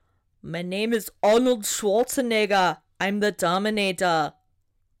My name is Arnold Schwarzenegger. I'm the Terminator.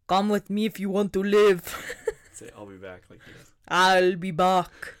 Come with me if you want to live. Say, I'll be back like this. I'll be back.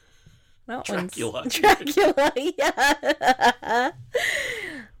 That Dracula. Dracula, yeah.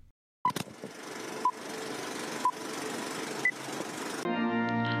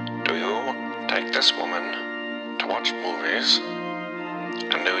 Do you take this woman to watch movies?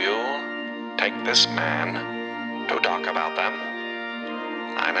 And do you take this man to talk about them?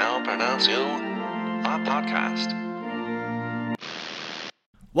 I now pronounce you a podcast.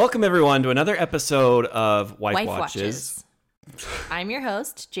 Welcome, everyone, to another episode of Wife Watches. I'm your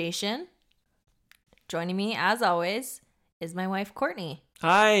host, Jason. Joining me, as always, is my wife, Courtney.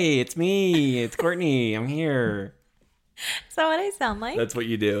 Hi, it's me. It's Courtney. I'm here. Is that what I sound like? That's what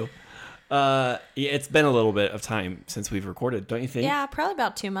you do. Yeah, it's been a little bit of time since we've recorded, don't you think? Yeah, probably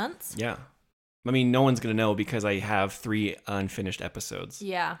about 2 months. Yeah. I mean, no one's going to know because I have 3 unfinished episodes.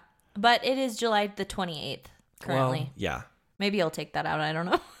 Yeah. But it is July the 28th currently. Well, yeah. Maybe you'll take that out. I don't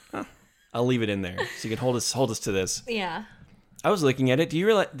know. I'll leave it in there so you can hold us to this. Yeah. I was looking at it. Do you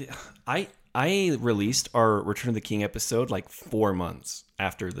realize I released our Return of the King episode like 4 months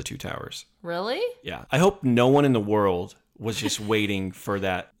after The Two Towers. Really? Yeah. I hope no one in the world was just waiting for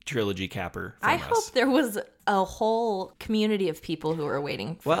that trilogy capper from us. Hope there was a whole community of people who were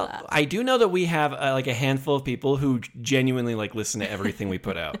waiting for that. Well, I do know that we have like a handful of people who genuinely like listen to everything we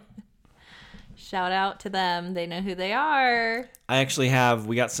put out. Shout out to them. They know who they are. I actually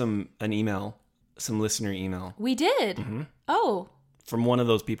we got some listener email. We did? Mm-hmm. Oh. From one of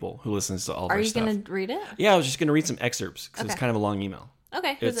those people who listens to all of our stuff. Are you going to read it? Yeah, I was just going to read some excerpts because it's kind of a long email.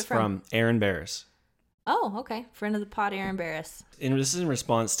 Okay, who's It's it from? Aaron Barris. Oh, okay. Friend of the pod, Aaron Barris. And this is in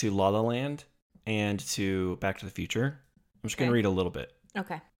response to La La Land and to Back to the Future. I'm just going to read a little bit.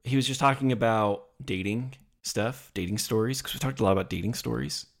 Okay. He was just talking about dating stuff, dating stories, because we talked a lot about dating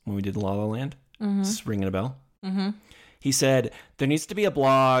stories when we did La La Land. Mm-hmm. It's ringing a bell. Mm-hmm. He said, there needs to be a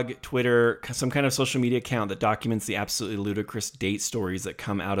blog, Twitter, some kind of social media account that documents the absolutely ludicrous date stories that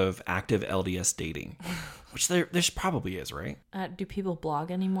come out of active LDS dating. Which there probably is, right? Do people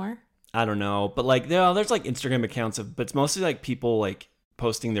blog anymore? I don't know. But like, there's like Instagram accounts but it's mostly like people like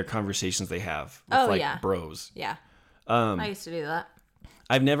posting their conversations they have with bros. Yeah. I used to do that.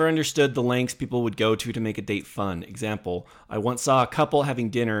 I've never understood the lengths people would go to make a date fun. Example, I once saw a couple having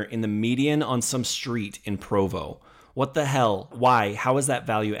dinner in the median on some street in Provo. What the hell? Why? How is that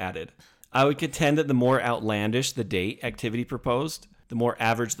value added? I would contend that the more outlandish the date activity proposed, the more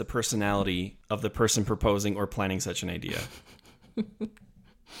average the personality of the person proposing or planning such an idea.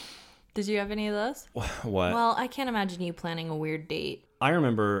 Did you have any of those? What? Well, I can't imagine you planning a weird date. I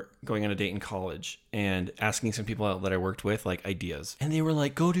remember going on a date in college and asking some people that I worked with like ideas. And they were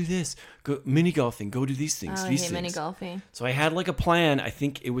like, go do this, go mini golfing, go do these things, I hate mini golfing. So I had like a plan. I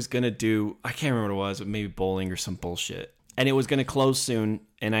think it was going to do, I can't remember what it was, but maybe bowling or some bullshit. And it was going to close soon.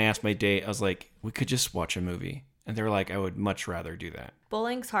 And I asked my date, I was like, we could just watch a movie. And they were like, I would much rather do that.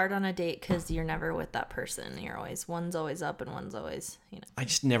 Bowling's hard on a date because you're never with that person. One's always up and one's always, I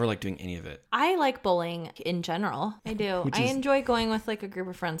just never like doing any of it. I like bowling in general. I do. I enjoy going with like a group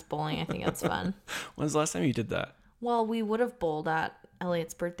of friends bowling. I think that's fun. When's the last time you did that? Well, we would have bowled at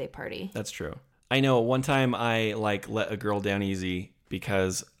Elliot's birthday party. That's true. I know one time I like let a girl down easy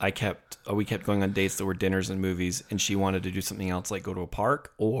because we kept going on dates that were dinners and movies, and she wanted to do something else like go to a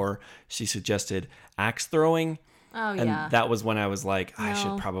park, or she suggested axe throwing. Oh, and yeah. that was when I was like, No. I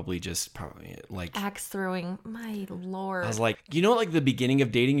should probably like Axe throwing. My Lord. I was like, like the beginning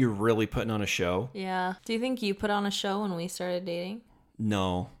of dating, you're really putting on a show. Yeah. Do you think you put on a show when we started dating?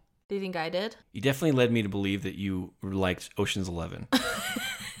 No. Do you think I did? You definitely led me to believe that you liked Ocean's 11.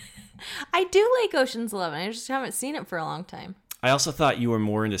 I do like Ocean's 11. I just haven't seen it for a long time. I also thought you were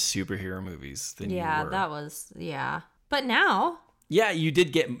more into superhero movies than you were. Yeah, that was, But now... Yeah, you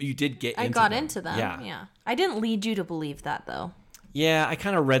did get I got into them. Yeah. I didn't lead you to believe that, though. Yeah, I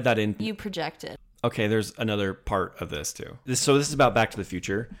kind of read that in. You projected. Okay, there's another part of this, too. This is about Back to the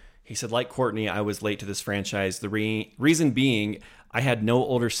Future. He said, like Courtney, I was late to this franchise. The reason being, I had no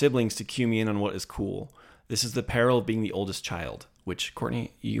older siblings to cue me in on what is cool. This is the peril of being the oldest child, which,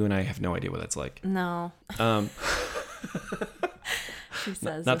 Courtney, you and I have no idea what that's like. No. She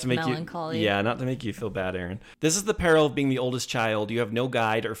says not to make melancholy. Not to make you feel bad, Aaron. This is the peril of being the oldest child. You have no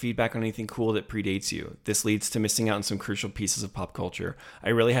guide or feedback on anything cool that predates you. This leads to missing out on some crucial pieces of pop culture. I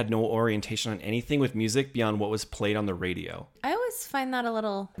really had no orientation on anything with music beyond what was played on the radio. I always find that a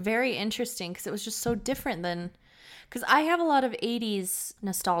little very interesting because it was just so different than... Because I have a lot of 80s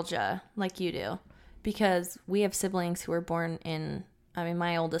nostalgia like you do because we have siblings who were born in I mean,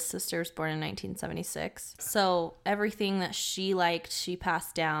 my oldest sister was born in 1976. So everything that she liked, she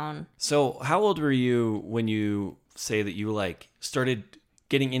passed down. So how old were you when you say that you like started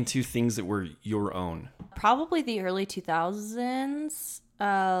getting into things that were your own? Probably the early 2000s,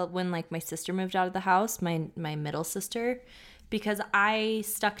 when like my sister moved out of the house, my middle sister, because I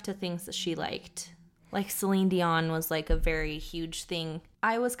stuck to things that she liked. Like Celine Dion was like a very huge thing.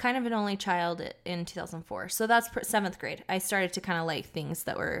 I was kind of an only child in 2004. So that's 7th grade. I started to kind of like things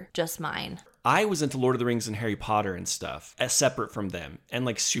that were just mine. I was into Lord of the Rings and Harry Potter and stuff, as separate from them, and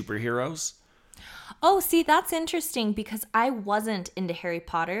like superheroes. Oh, see, that's interesting because I wasn't into Harry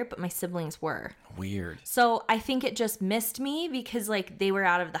Potter, but my siblings were. Weird. So I think it just missed me because like they were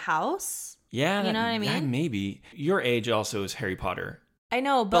out of the house. Yeah. You know what I mean? Yeah, maybe. Your age also is Harry Potter. I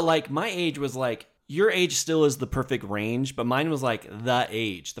know, But like my age was like, your age still is the perfect range, but mine was like the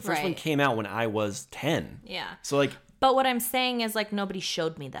age. The first one Right. came out when I was 10. Yeah. So like, But what I'm saying is like nobody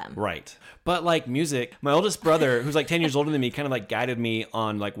showed me them. right. But like music, my oldest brother, who's like 10 years older than me, kind of like guided me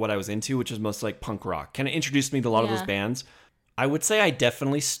on like what I was into, which was mostly like punk rock. Kind of introduced me to a lot of those Yeah. bands. I would say I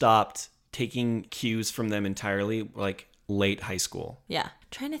definitely stopped taking cues from them entirely, like late high school. Yeah.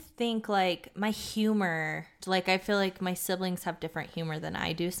 Trying to think like my humor. Like I feel like my siblings have different humor than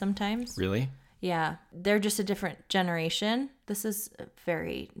I do sometimes. Really? Yeah. They're just a different generation. This is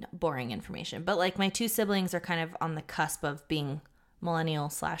very boring information. But like my two siblings are kind of on the cusp of being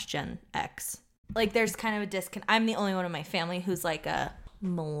millennial/Gen X. Like there's kind of a disconnect. I'm the only one in my family who's like a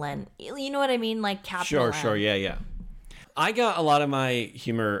millennial. You know what I mean? Like capital Sure, M. yeah. I got a lot of my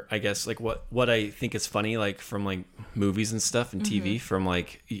humor, I guess, like what I think is funny, like from like movies and stuff and TV, from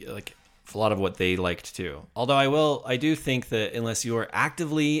like a lot of what they liked too. Although I do think that unless you are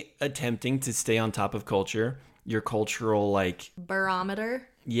actively attempting to stay on top of culture, your cultural like Barometer.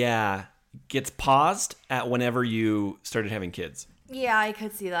 gets paused at whenever you started having kids. Yeah, I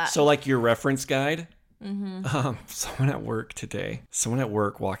could see that. So like your reference guide. Someone at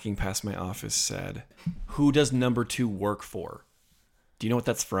work walking past my office said, "Who does number 2 work for?" Do you know what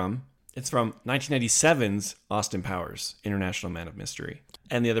that's from? It's from 1997's Austin Powers, International Man of Mystery.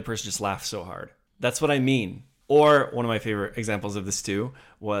 And the other person just laughed so hard. That's what I mean. Or one of my favorite examples of this too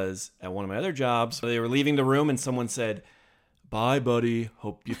was at one of my other jobs. They were leaving the room and someone said, "Bye, buddy.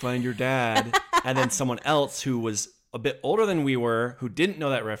 Hope you find your dad." And then someone else who was a bit older than we were, who didn't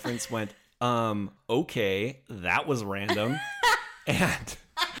know that reference, went, okay, that was random." And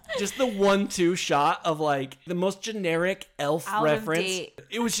just the 1-2 shot of like the most generic elf Out of reference. date.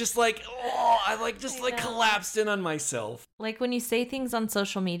 It was just like, I like just like collapsed in on myself. Like when you say things on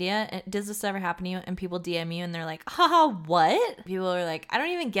social media, does this ever happen to you? And people DM you and they're like, haha, what? People are like, I don't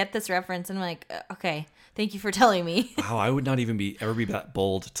even get this reference. And I'm like, okay, thank you for telling me. Wow, I would not even ever be that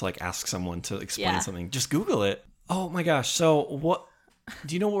bold to like ask someone to explain Yeah. something. Just Google it. Oh my gosh. So what,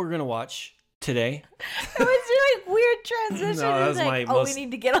 do you know what we're going to watch today? It was really weird transition. No, that It was like, my oh, most- we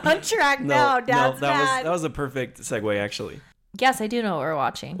need to get on track now. Dad's mad. that was a perfect segue actually. Yes, I do know what we're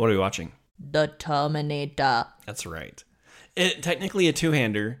watching. What are we watching? The Terminator. That's right. Technically a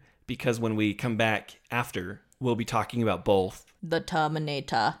two-hander because when we come back after, we'll be talking about both. The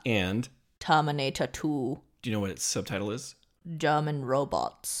Terminator. And Terminator 2. do you know what its subtitle is? German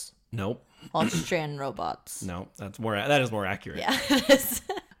robots. Nope. Austrian robots. No, that is more accurate. Yeah, it is.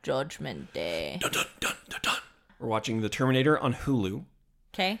 Judgment Day. Dun, dun, dun, dun, dun. We're watching The Terminator on Hulu,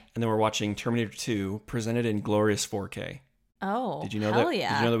 Okay. and then we're watching Terminator 2 presented in glorious 4K. Oh, Did you know hell that? yeah.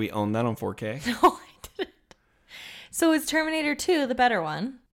 Did you know that we own that on 4K? No, I didn't. So is Terminator 2 the better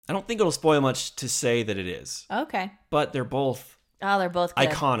one? I don't think it'll spoil much to say that it is, Okay. but they're both Oh, they're both good.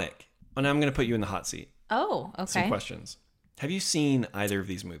 iconic. And I'm going to put you in the hot seat. Oh, Some okay. questions. Have you seen either of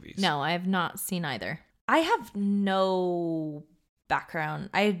these movies? No, I have not seen either. I have no background.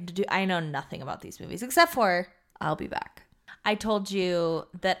 I know nothing about these movies except for I'll be back. I told you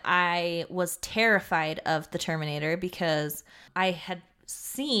that I was terrified of the Terminator because I had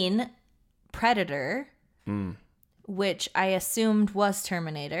seen Predator, which I assumed was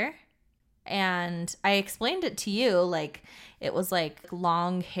Terminator. And I explained it to you, like it was like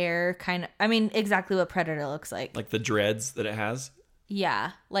long hair kind of, I mean, exactly what Predator looks like. Like the dreads that it has?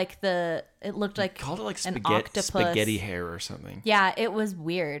 Yeah, like it looked like Called it like an octopus. spaghetti hair or something. Yeah, it was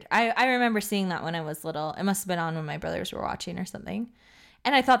weird. I remember seeing that when I was little. It must have been on when my brothers were watching or something.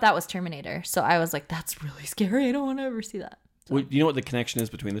 And I thought that was Terminator. So I was like, that's really scary. I don't want to ever see that. Well, you know what the connection is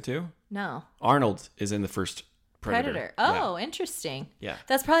between the two? No. Arnold is in the first Predator. Oh, interesting. Yeah.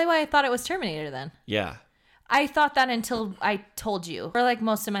 That's probably why I thought it was Terminator then. Yeah. I thought that until I told you for like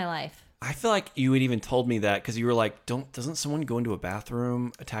most of my life. I feel like you had even told me that because you were like, doesn't someone go into a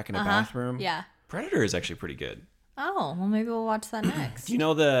bathroom, attack in a bathroom? Yeah. Predator is actually pretty good. Oh, well, maybe we'll watch that next. Do you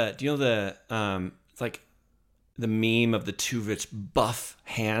know the it's like the meme of the two of its buff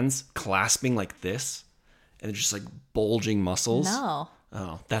hands clasping like this, and they're just like bulging muscles? No.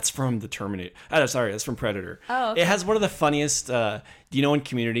 Oh, that's from the Terminator. Oh, sorry, that's from Predator. Oh, okay. It has one of the funniest. Do you know in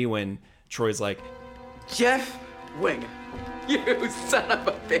Community when Troy's like, Jeff Winger, you son of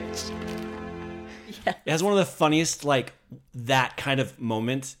a bitch. it has one of the funniest, like, that kind of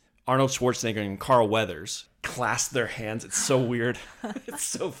moment. Arnold Schwarzenegger and Carl Weathers clasp their hands. It's so weird. It's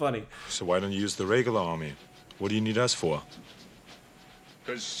so funny. So why don't you use the regular army? What do you need us for?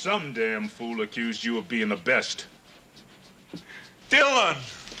 Because some damn fool accused you of being the best. Dylan!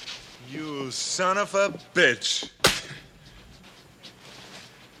 You son of a bitch.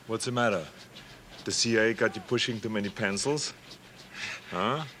 What's the matter? The CIA got you pushing too many pencils?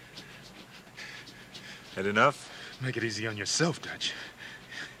 Huh? Had enough? Make it easy on yourself, Dutch.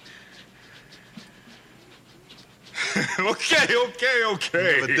 Okay.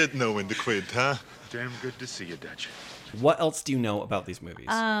 Never did know when to quit, huh? Damn good to see you, Dutch. What else do you know about these movies?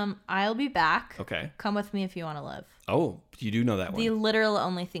 I'll be back. Okay. Come with me if you want to live. Oh, you do know that The one. literal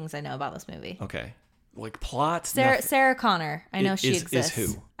only things I know about this movie. Okay. Like plot? Sarah Connor. I know she Is exists.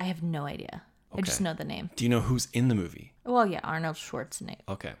 who? I have no idea. I just Okay. know the name. Do you know who's in the movie? Well, yeah, Arnold Schwarzenegger.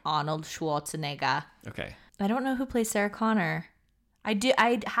 Okay. Arnold Schwarzenegger. Okay. I don't know who plays Sarah Connor.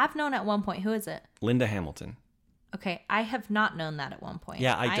 I have known at one point. Who is it? Linda Hamilton. Okay, I have not known that at one point.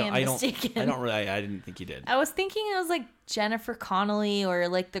 Yeah, I don't mistaken. I didn't think you did. I was thinking it was like Jennifer Connelly or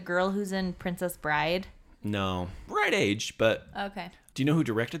like the girl who's in Princess Bride. No. Right age, but Okay. do you know who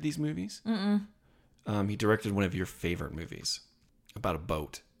directed these movies? He directed one of your favorite movies about a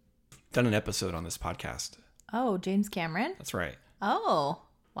boat. Done an episode on this podcast. Oh, James Cameron? That's right. Oh,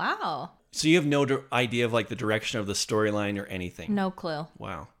 wow. So you have no idea of like the direction of the storyline or anything? No clue.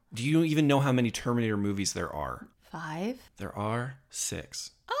 Wow. Do you even know how many Terminator movies there are? 5? There are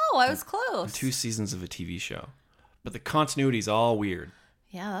 6. Oh, I was close. 2 seasons of a TV show. But the continuity is all weird.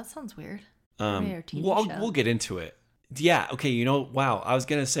 Yeah, that sounds weird. Terminator TV show. We'll get into it. Yeah, okay, wow. I was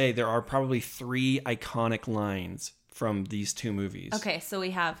going to say there are probably 3 iconic lines from these 2 movies. Okay, so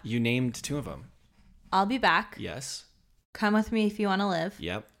we have You named 2 of them. I'll be back. Yes. Come with me if you want to live.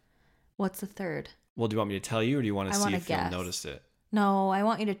 Yep. What's the third? Well, do you want me to tell you or do you want to I see wanna if you'll guess. notice it? No, I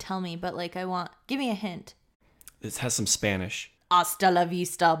want you to tell me, but like give me a hint. This has some Spanish. Hasta la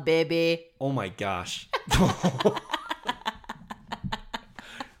vista, baby. Oh my gosh.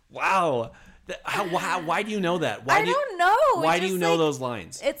 Wow. Why do you know that? I don't know. Why It's do you just know like- those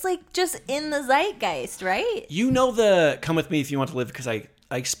lines? It's like just in the zeitgeist, right? You know the "Come with me if you want to live" because I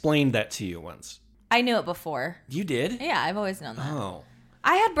explained that to you once. I knew it before. You did? Yeah, I've always known that. Oh,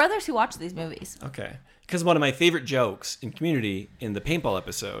 I had brothers who watched these movies. okay. Because one of my favorite jokes in Community in the paintball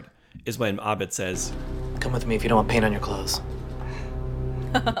episode is when Abed says, Come with me if you don't want paint on your clothes.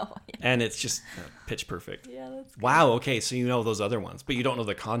 and it's just pitch perfect. Yeah, that's Wow. Okay, so you know those other ones, but you don't know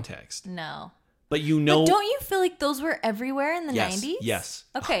the context. No. But you know. But don't you feel like those were everywhere in the Yes, 90s? yes.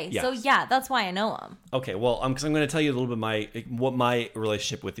 Okay, Yes. so yeah, that's why I know them. Okay, well, because I'm going to tell you a little bit what my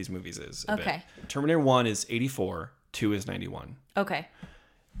relationship with these movies is. a bit. Okay. Terminator 1 is 84, 2 is 91. Okay.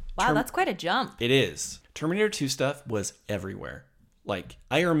 Wow, that's quite a jump. It is. Terminator 2 stuff was everywhere. Like,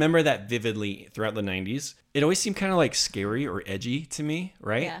 I remember that vividly throughout the 90s. It always seemed kind of like scary or edgy to me,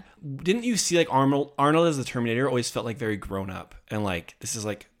 right? Yeah. Didn't you see like Arnold as the Terminator always felt like very grown up and like this is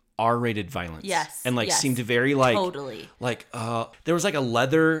like R-rated violence. Yes, And like yes. seemed very like Totally. like there was like a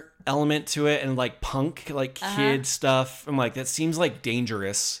leather element to it and like punk like kid stuff. I'm like that seems like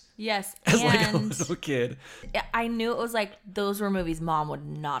dangerous Yes. as like a And little kid. I knew it was like those were movies mom would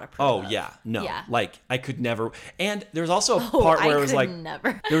not approve Oh of. yeah, no. Yeah. Like I could never. And there's also a Oh, part where I it was could like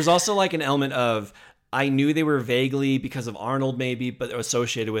never. there was also like an element of I knew they were vaguely because of Arnold maybe, but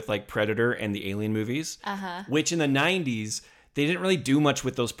associated with like Predator and the Alien movies. Which in the 90s they didn't really do much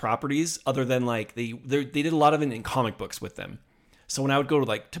with those properties other than like they did a lot of it in comic books with them. So when I would go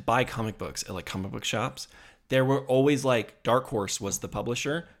to buy comic books at like comic book shops, there were always like Dark Horse was the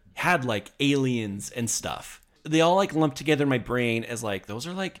publisher, had like aliens and stuff. They all like lumped together in my brain as like those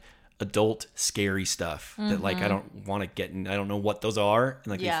are like adult scary stuff that like I don't want to get in. I don't know what those are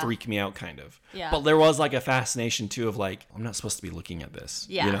and like Yeah. they freak me out kind of. Yeah. But there was like a fascination too of like I'm not supposed to be looking at this.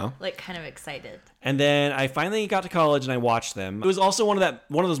 Yeah. You know? Like kind of excited. And then I finally got to college and I watched them. It was also one of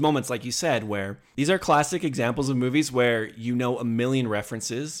those moments, like you said, where these are classic examples of movies where you know a million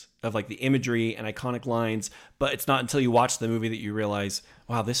references of like the imagery and iconic lines, but it's not until you watch the movie that you realize,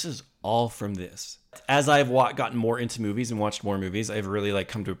 wow, this is all from this. As I've gotten more into movies and watched more movies, I've really like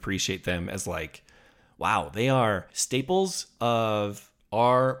come to appreciate them as like, wow, they are staples of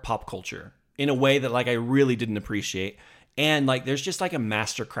our pop culture. in a way that like I really didn't appreciate. And like there's just like a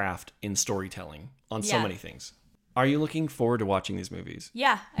mastercraft in storytelling on so Yeah. many things. Are you looking forward to watching these movies?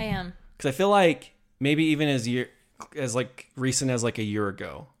 Yeah, I am. Because I feel like maybe even as like recent as like a year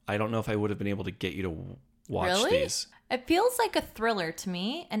ago, I don't know if I would have been able to get you to watch Really? these. It feels like a thriller to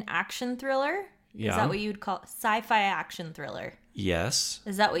me, an action thriller. Yeah. Is that what you would call sci-fi action thriller? Yes.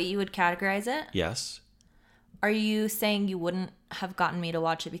 Is that what you would categorize it? Yes. Are you saying you wouldn't have gotten me to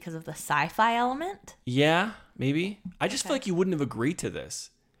watch it because of the sci-fi element? Yeah, maybe. I just feel like you wouldn't have agreed to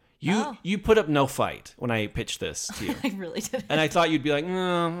this. Oh. You put up no fight when I pitched this to you. I really didn't. And I thought you'd be like,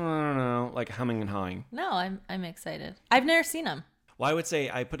 no, I don't know, like humming and hawing. No, I'm excited. I've never seen them. Well, I would say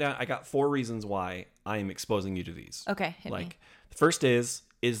I got 4 reasons why I am exposing you to these. Okay, hit me. Like the first is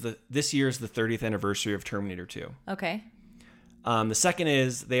this year's the 30th anniversary of Terminator 2. Okay. The second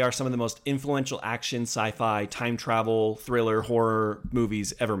is they are some of the most influential action, sci-fi, time travel, thriller, horror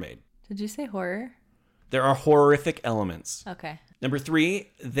movies ever made. Did you say horror? There are horrific elements. Okay. Number 3,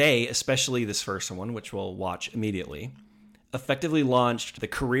 they, especially this first one, which we'll watch immediately, effectively launched the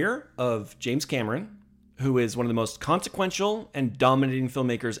career of James Cameron, who is one of the most consequential and dominating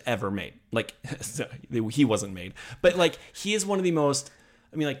filmmakers ever made. Like, he wasn't made, but like, he is one of the most,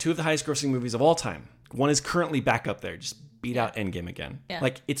 I mean, like 2 of the highest grossing movies of all time. One is currently back up there, just beat out Endgame again. Yeah.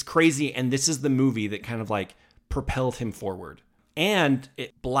 Like, it's crazy, and this is the movie that kind of like propelled him forward. And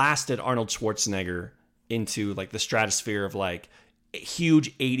it blasted Arnold Schwarzenegger into like the stratosphere of like a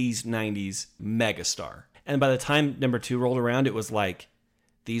huge 80s, 90s megastar. And by the time number 2 rolled around, it was like,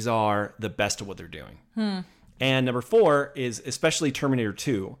 these are the best of what they're doing. And number 4 is especially Terminator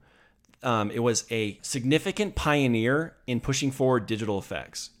 2. It was a significant pioneer in pushing forward digital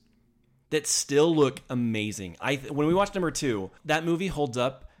effects that still look amazing. When we watched number 2, that movie holds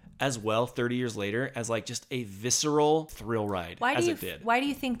up as well 30 years later as like just a visceral thrill ride it did. Why do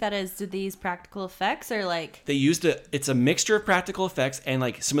you think that is? Do they use practical effects or like? They used it's a mixture of practical effects and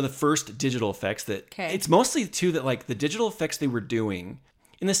like some of the first digital effects that Okay. It's mostly too that like the digital effects they were doing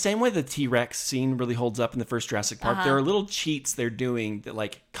in the same way the T-Rex scene really holds up in the first Jurassic Park. There are little cheats they're doing that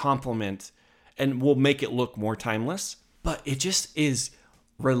like complement and will make it look more timeless, but it just is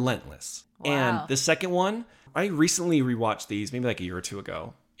relentless. Wow. And the second one, I recently rewatched these maybe like a year or 2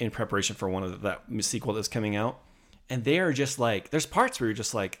 ago in preparation for one of that sequel that's coming out. And they are just like, there's parts where you're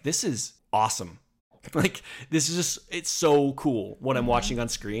just like, this is awesome. Like, this is just, it's so cool what I'm watching on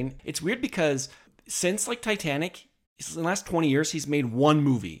screen. It's weird because since like Titanic, in the last 20 years, he's made one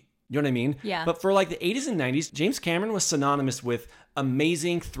movie. You know what I mean? Yeah. But for like the 80s and 90s, James Cameron was synonymous with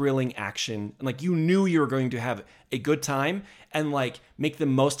amazing, thrilling action. And like you knew you were going to have a good time and like make the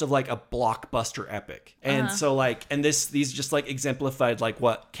most of like a blockbuster epic. And so like, and these just like exemplified like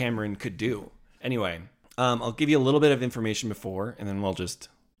what Cameron could do. Anyway, I'll give you a little bit of information before, and then we'll just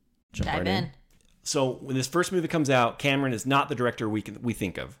jump Dive right in. So when this first movie comes out, Cameron is not the director we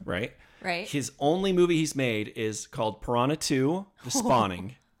think of, right? Right. His only movie he's made is called Piranha 2: The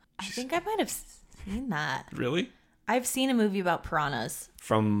Spawning. I think I might have seen that. Really? I've seen a movie about piranhas.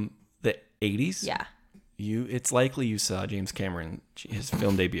 From the 80s? Yeah. It's likely you saw James Cameron, his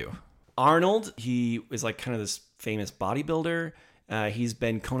film debut. Arnold, he is like kind of this famous bodybuilder. He's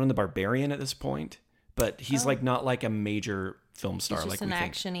been Conan the Barbarian at this point, but he's like not like a major film star He's like just we an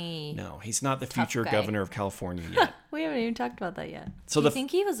think. actiony. No, he's not the tough future guy. governor of California yet. We haven't even talked about that yet. So Do you the-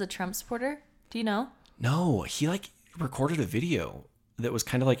 think he was a Trump supporter? Do you know? No, he like recorded a video that was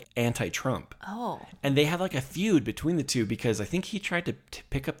kind of like anti-Trump. Oh. And they had like a feud between the two because I think he tried to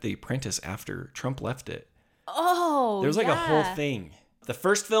pick up The Apprentice after Trump left it. Oh. There was like a whole yeah. thing. The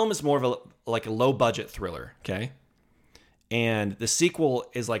first film is more of a low budget thriller, okay? And the sequel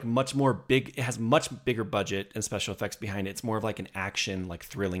is like much more big. It has much bigger budget and special effects behind it. It's more of like an action, like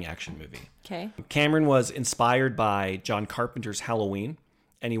thrilling action movie. Okay. Cameron was inspired by John Carpenter's Halloween,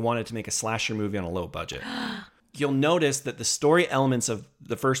 and he wanted to make a slasher movie on a low budget. You'll notice that the story elements of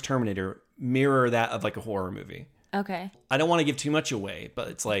the first Terminator mirror that of like a horror movie. Okay. I don't want to give too much away, but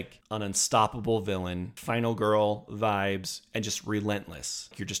it's like an unstoppable villain, final girl vibes, and just relentless.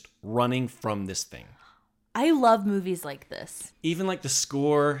 You're just running from this thing. I love movies like this. Even like the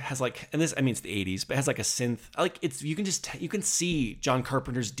score has like, and this, I mean, it's the 80s, but it has like a synth. Like it's, you can see John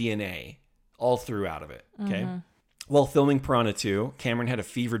Carpenter's DNA all throughout of it. Okay. While filming Piranha 2, Cameron had a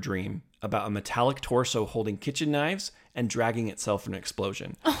fever dream about a metallic torso holding kitchen knives and dragging itself in an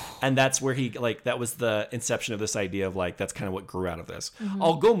explosion. And that's where he, like, that was the inception of this idea of, like, that's kind of what grew out of this.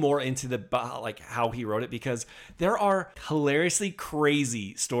 I'll go more into the, like, how he wrote it because there are hilariously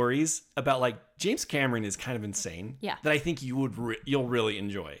crazy stories about, like, James Cameron is kind of insane. Yeah. That I think you'll really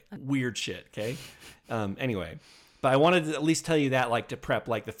enjoy. Weird shit, okay? Anyway. But I wanted to at least tell you that, like, to prep.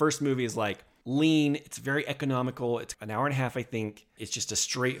 Like, the first movie is like lean. It's very economical. It's an hour and a half, I think. It's just a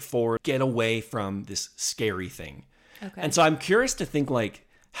straightforward get away from this scary thing. Okay. And so I'm curious to think, like,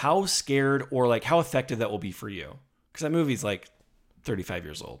 how scared or like how effective that will be for you. Because that movie's like 35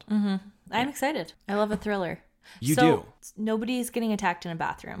 years old. Mm-hmm. I'm excited. I love a thriller. You do. Nobody's getting attacked in a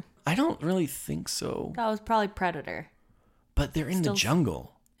bathroom. I don't really think so. That was probably Predator. But they're in the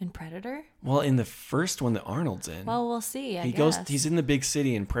jungle. In Predator? Well, in the first one that Arnold's in. Well, we'll see, I guess. He's in the big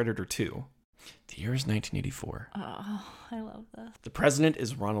city in Predator 2. The year is 1984. Oh, I love this. The president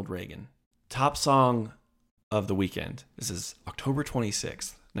is Ronald Reagan. Top song of the weekend. This is October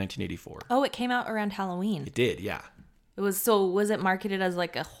 26th, 1984. Oh, it came out around Halloween. It did, yeah. Was it marketed as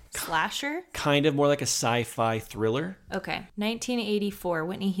like a slasher? Kind of more like a sci-fi thriller. Okay. 1984,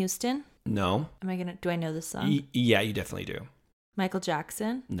 Whitney Houston. No. Do I know this song? Yeah, you definitely do. Michael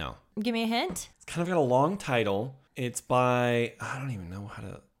Jackson. No. Give me a hint. It's kind of got a long title. It's by, I don't even know how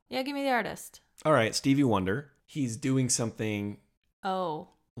to. Yeah, give me the artist. All right, Stevie Wonder. He's doing something. Oh.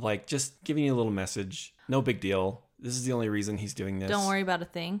 Like just giving you a little message. No big deal. This is the only reason he's doing this. Don't worry about a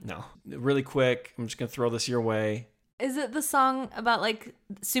thing. No. Really quick. I'm just going to throw this your way. Is it the song about like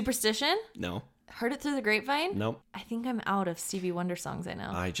superstition? No. Heard it through the grapevine? Nope. I think I'm out of Stevie Wonder songs I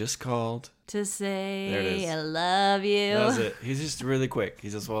know. I just called. To say There it is. I love you. That was it. He's just really quick.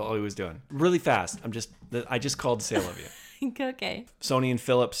 He's just all he was doing. Really fast. I just called to say I love you. Okay. Sony and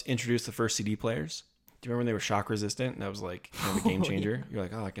Philips introduced the first CD players. Do you remember when they were shock resistant? That was like kind of a game changer. You're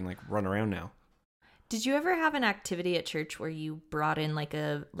like, oh, I can like run around now. Did you ever have an activity at church where you brought in like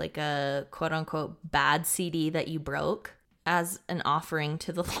a quote unquote bad CD that you broke as an offering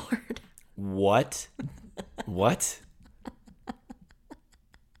to the Lord? What? What?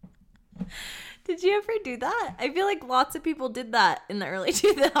 Did you ever do that? I feel like lots of people did that in the early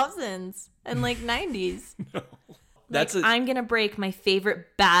 2000s and like 90s. No. That's I'm going to break my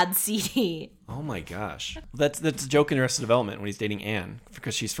favorite bad CD. Oh my gosh. That's a joke in Arrested Development when he's dating Anne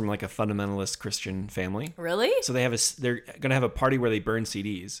because she's from like a fundamentalist Christian family. Really? So they're going to have a party where they burn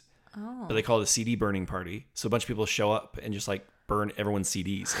CDs. Oh. But they call it a CD burning party. So a bunch of people show up and just like burn everyone's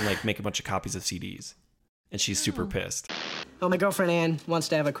CDs and like make a bunch of copies of CDs. And she's super pissed. Oh, my girlfriend Anne wants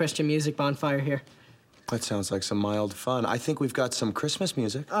to have a Christian music bonfire here. That sounds like some mild fun. I think we've got some Christmas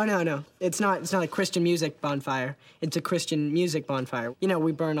music. Oh, no. It's not a Christian music bonfire. It's a Christian music bonfire. You know,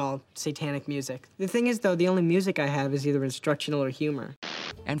 we burn all satanic music. The thing is, though, the only music I have is either instructional or humor.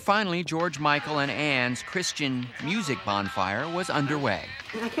 And finally, George Michael and Anne's Christian music bonfire was underway.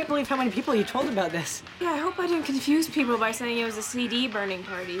 I can't believe how many people you told about this. Yeah, I hope I didn't confuse people by saying it was a CD burning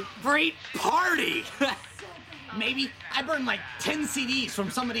party. Great party! Maybe I burned like 10 CDs from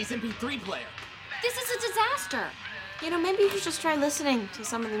somebody's MP3 player. This is a disaster. You know, maybe you should just try listening to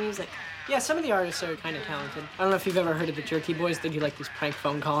some of the music. Yeah, some of the artists are kind of talented. I don't know if you've ever heard of the Jerky Boys. They do like these prank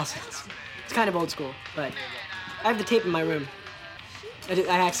phone calls. It's kind of old school, but I have the tape in my room. I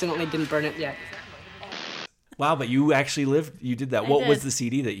accidentally didn't burn it yet. Wow, but you actually you did that. What was the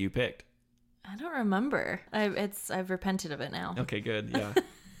CD that you picked? I don't remember. I've repented of it now. Okay, good. Yeah.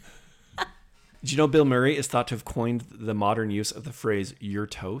 Did you know Bill Murray is thought to have coined the modern use of the phrase "you're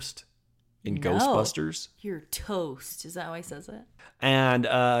toast" in Ghostbusters? You're toast. Is that how he says it? And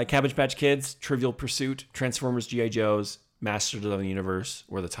Cabbage Patch Kids, Trivial Pursuit, Transformers, G.I. Joes, Masters of the Universe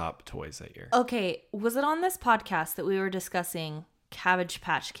were the top toys that year. Okay, was it on this podcast that we were discussing Cabbage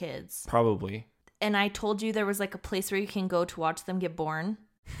Patch Kids? Probably. And I told you there was like a place where you can go to watch them get born?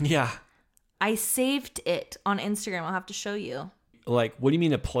 Yeah. I saved it on Instagram. I'll have to show you. Like, what do you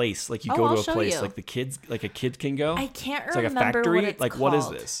mean a place? Like you go to a place, like the kids, like a kid can go? I can't it's remember like a factory? what it's like, called. what is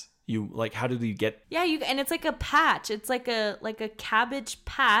this? You like, how did you get? Yeah, and it's like a patch. It's like a cabbage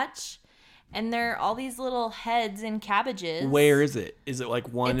patch, and there are all these little heads in cabbages. Where is it? Is it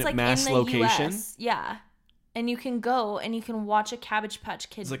like one it's like mass in the location? US. Yeah, and you can go and you can watch a Cabbage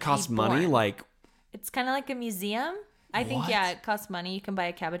Patch Kid. Does it cost be money? born. Like, it's kind of like a museum. I think it costs money. You can buy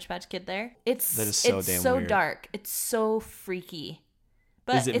a Cabbage Patch Kid there. That is so damn so weird. dark. It's so freaky.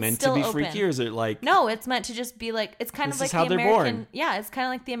 But is it it's meant still to be open. freaky, or is it like? No, it's meant to just be like, it's kind of like how the they're American. born. Yeah, it's kind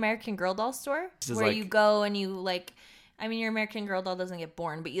of like the American Girl doll store where like, you go and you like. I mean, your American Girl doll doesn't get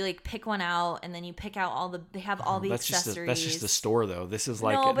born, but you like pick one out and then you pick out all the. They have all the accessories. That's just a store, though. This is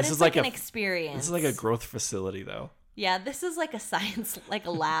like no, but this it's is like like an experience. This is like a growth facility, though. Yeah, this is like a science, like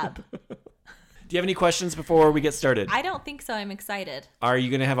a lab. Do you have any questions before we get started? I don't think so. I'm excited. Are you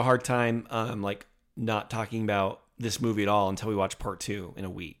going to have a hard time, like, not talking about this movie at all until we watch part 2 in a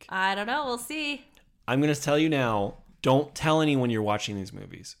week? I don't know. We'll see. I'm going to tell you now, don't tell anyone you're watching these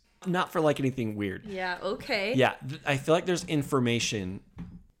movies. Not for, like, anything weird. Yeah, okay. Yeah, I feel like there's information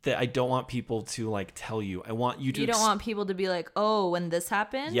that I don't want people to like tell you. I want you to. You don't want people to be like, oh, when this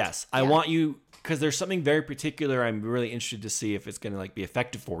happened. Yes, I want you, because there's something very particular. I'm really interested to see if it's going to like be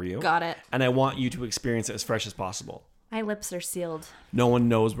effective for you. Got it. And I want you to experience it as fresh as possible. My lips are sealed. No one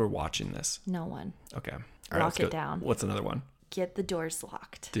knows we're watching this. No one. Okay. All right, Lock let's it go. Down. What's another one? Get the doors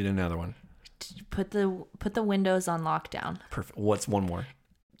locked. Do another one. Put the windows on lockdown. Perfect. What's one more?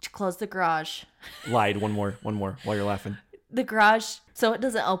 Close the garage. Lied. One more while you're laughing. The garage so it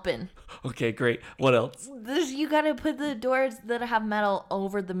doesn't open. Okay, great. What else? You gotta put the doors that have metal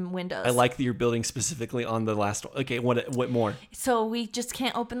over the windows. I like that you're building specifically on the last one. Okay, what more? So we just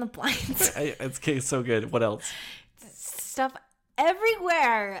can't open the blinds. It's okay, so good. What else? Stuff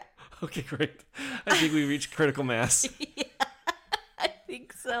everywhere. Okay, great. I think we reached critical mass. Yeah, I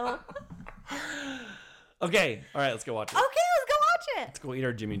think so. Okay, all right, let's go watch it. Okay, let's go watch it. Let's go eat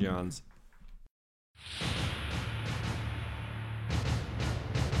our Jimmy John's.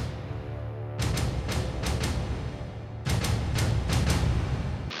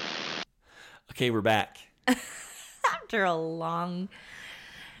 Okay, we're back. After a long,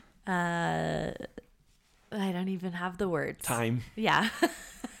 I don't even have the words. Time. Yeah.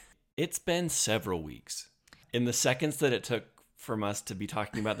 It's been several weeks. In the seconds that it took from us to be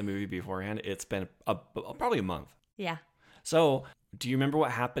talking about the movie beforehand, it's been probably a month. Yeah. So, do you remember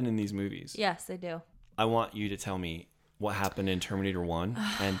what happened in these movies? Yes, I do. I want you to tell me what happened in Terminator 1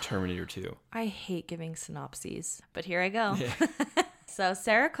 and Terminator 2. I hate giving synopses, but here I go. Yeah. So,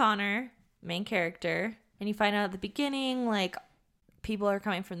 Sarah Connor, main character, and you find out at the beginning, like, people are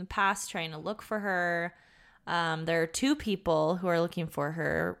coming from the past trying to look for her. There are two people who are looking for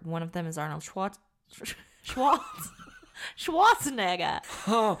her. One of them is Arnold Schwarzenegger.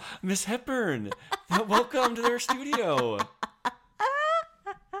 Oh, Miss Hepburn. Welcome to their studio.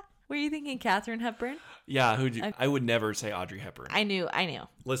 Were you thinking Katharine Hepburn? Yeah, I would never say Audrey Hepburn. I knew.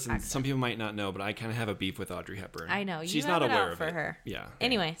 Listen, some people might not know, but I kind of have a beef with Audrey Hepburn. I know. She's not aware of for it. her. Yeah.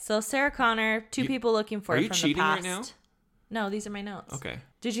 Anyway, so Sarah Connor, two people looking for her from the past. Are you cheating right now? No, these are my notes. Okay.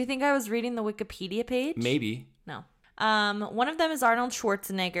 Did you think I was reading the Wikipedia page? Maybe. No. One of them is Arnold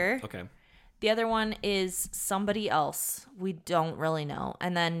Schwarzenegger. Okay. The other one is somebody else. We don't really know.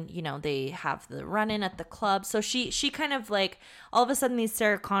 And then, they have the run-in at the club. So she kind of like, all of a sudden these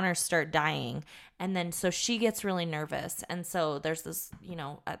Sarah Connors start dying. And then so she gets really nervous. And so there's this,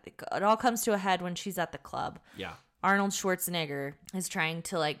 it all comes to a head when she's at the club. Yeah. Arnold Schwarzenegger is trying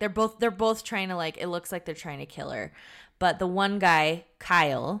to like, they're both trying to like, it looks like they're trying to kill her. But the one guy,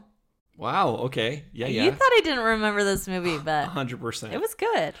 Kyle. Wow. Okay. Yeah. You thought I didn't remember this movie, but 100%. it was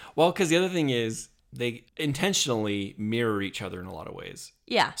good. Well, because the other thing is they intentionally mirror each other in a lot of ways.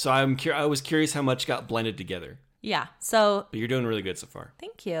 Yeah. So I was curious how much got blended together. Yeah. So. But you're doing really good so far.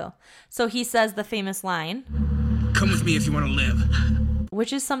 Thank you. So he says the famous line. Come with me if you want to live.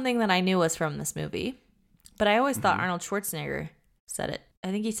 Which is something that I knew was from this movie. But I always thought Arnold Schwarzenegger said it. I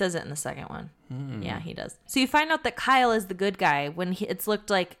think he says it in the second one. Yeah, he does. So you find out that Kyle is the good guy when it's looked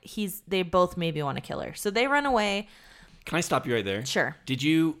like they both maybe want to kill her. So they run away. Can I stop you right there? Sure.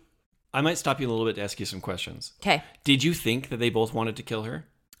 I might stop you a little bit to ask you some questions. Okay. Did you think that they both wanted to kill her?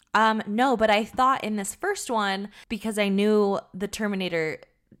 No, but I thought in this first one, because I knew the Terminator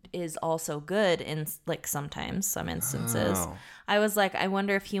is also good in like sometimes, some instances. Oh. I was like, I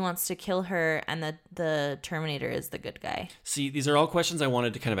wonder if he wants to kill her and the Terminator is the good guy. See, these are all questions I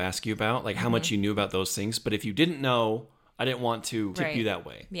wanted to kind of ask you about, like how much you knew about those things. But if you didn't know, I didn't want to tip you that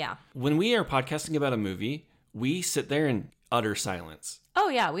way. Yeah. When we are podcasting about a movie, we sit there in utter silence. Oh,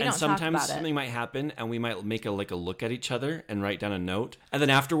 yeah. We don't talk about it. And sometimes something might happen and we might make a look at each other and write down a note. And then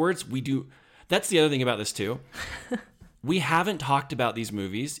afterwards, we do. That's the other thing about this, too. We haven't talked about these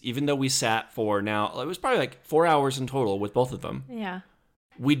movies, even though we sat for now, it was probably like 4 hours in total with both of them. Yeah.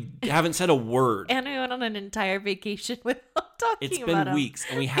 We haven't said a word. And we went on an entire vacation without talking about It's them. been weeks,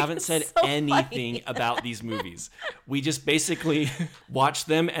 and we haven't said so anything funny. about these movies. We just basically watched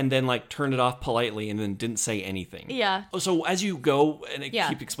them and then like turned it off politely and then didn't say anything. Yeah. So as you go and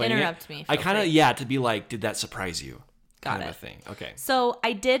keep explaining interrupt it, me, I feel kind of, free. to be like, did that surprise you? Got kind it. of a thing. Okay. So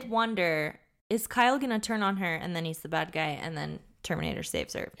I did wonder, is Kyle going to turn on her and then he's the bad guy and then Terminator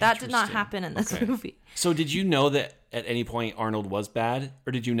saves her? That did not Interesting. happen in this Okay. movie. So did you know that at any point Arnold was bad?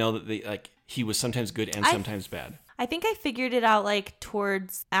 Or did you know that he was sometimes good and sometimes bad? I think I figured it out like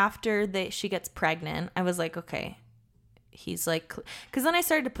towards after she gets pregnant. I was like, okay, he's like, because then I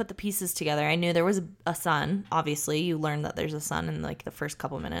started to put the pieces together. I knew there was a son. Obviously, you learn that there's a son in like the first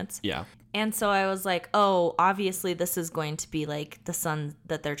couple minutes. Yeah. And so I was like, oh, obviously this is going to be like the son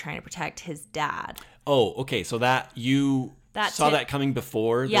that they're trying to protect, his dad. Oh, okay. So that you saw that coming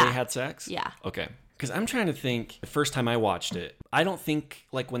before they had sex? Yeah. Okay. Because I'm trying to think, the first time I watched it, I don't think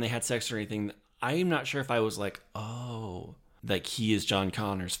like when they had sex or anything, I'm not sure if I was like, oh, like he is John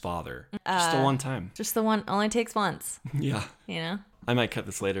Connor's father. Just the one time. Just the one. Only takes once. Yeah. You know? I might cut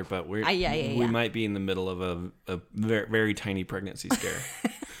this later, but we might be in the middle of a very, very tiny pregnancy scare.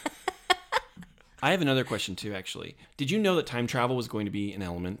 I have another question too, actually. Did you know that time travel was going to be an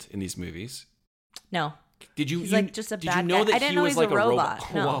element in these movies? No. Did you? He's like just a did bad you know guy. that I didn't he know was he's like a robot.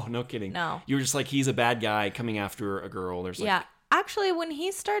 Oh, No. wow, no kidding. No. You were just like, he's a bad guy coming after a girl. There's like, Yeah. Actually, when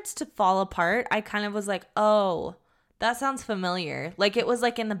he starts to fall apart, I kind of was like, oh, that sounds familiar. Like it was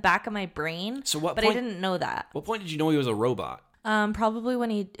like in the back of my brain. So what but point, I didn't know that. What point did you know he was a robot? Probably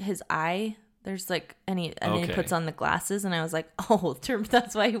when his eye, there's like, then he Okay. puts on the glasses, and I was like, oh,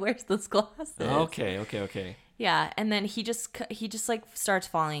 that's why he wears those glasses. Okay. Yeah, and then he just like starts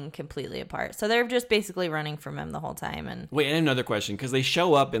falling completely apart. So they're just basically running from him the whole time. And Wait, and another question, because they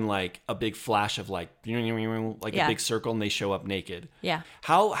show up in like a big flash of like Yeah. a big circle, and they show up naked. Yeah.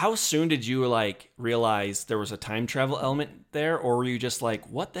 How soon did you like realize there was a time travel element there, or were you just like,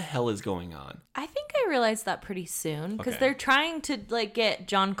 what the hell is going on? I think I realized that pretty soon because Okay. they're trying to like get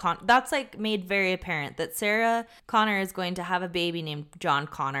John Connor. That's like made very apparent that Sarah Connor is going to have a baby named John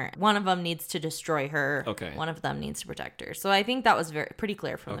Connor. One of them needs to destroy her. Okay. One of them needs to protect her. So I think that was pretty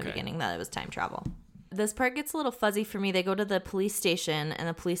clear from the Okay. beginning that it was time travel. This part gets a little fuzzy for me. They go to the police station and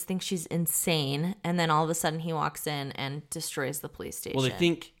the police think she's insane. And then all of a sudden he walks in and destroys the police station. Well, they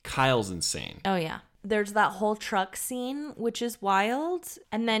think Kyle's insane. Oh, yeah. There's that whole truck scene, which is wild.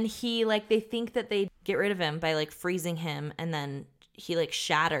 And then they think that they get rid of him by like freezing him. And then he like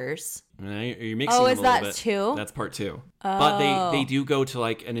shatters. You're mixing Oh, them is a little that bit. two? That's part 2. Oh. But they do go to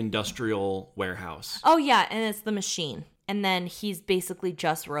like an industrial warehouse. Oh, yeah. And it's the machine. And then he's basically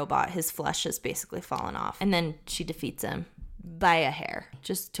just robot. His flesh has basically fallen off. And then she defeats him by a hair,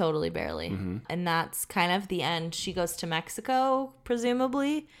 just totally barely. Mm-hmm. And that's kind of the end. She goes to Mexico,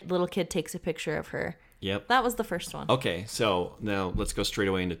 presumably. Little kid takes a picture of her. Yep. That was the first one. Okay, so now let's go straight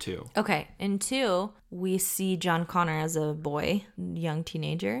away into 2. Okay. In 2, we see John Connor as a boy, young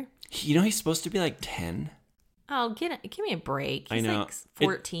teenager. You know he's supposed to be like 10. Oh, give me a break. He's I know. like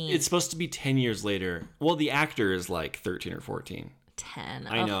 14. It's supposed to be 10 years later. Well, the actor is like 13 or 14. 10.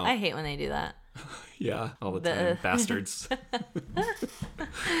 I know. I hate when they do that. Yeah, all the time. Bastards.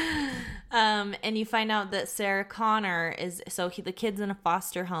 And you find out that Sarah Connor is the kid's in a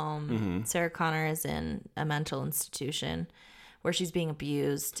foster home. Mhm. Sarah Connor is in a mental institution where she's being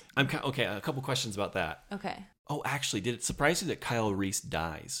abused. Okay, a couple questions about that. Okay. Oh, actually, did it surprise you that Kyle Reese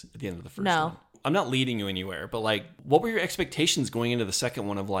dies at the end of the first No. one? I'm not leading you anywhere, but like, what were your expectations going into the second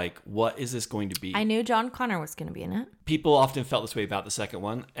one of like, what is this going to be? I knew John Connor was going to be in it. People often felt this way about the second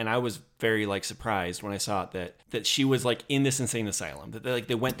one, and I was very like surprised when I saw it that she was like in this insane asylum, that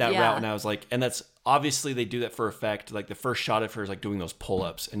they went that Yeah. route, and I was like, and that's obviously they do that for effect. Like the first shot of her is like doing those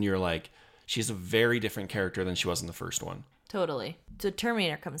pull-ups, and you're like, she's a very different character than she was in the first one. Totally. So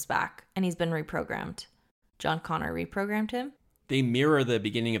Terminator comes back and he's been reprogrammed. John Connor reprogrammed him. They mirror the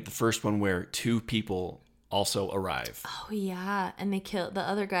beginning of the first one where 2 people also arrive. Oh yeah, and they kill the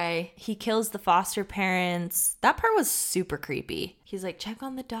other guy. He kills the foster parents. That part was super creepy. He's like, check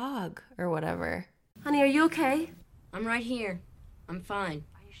on the dog or whatever. Honey, are you okay? I'm right here. I'm fine.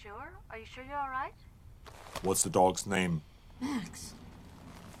 Are you sure? Are you sure you're all right? What's the dog's name? Max.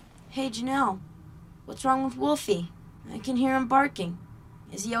 Hey, Janelle. What's wrong with Wolfie? I can hear him barking.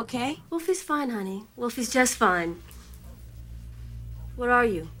 Is he okay? Wolfie's fine, honey. Wolfie's just fine. What are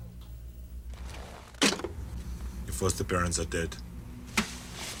you? Your foster parents are dead.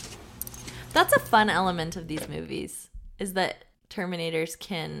 That's a fun element of these movies, is that Terminators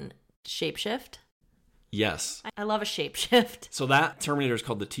can shapeshift. Yes. I love a shapeshift. So that Terminator is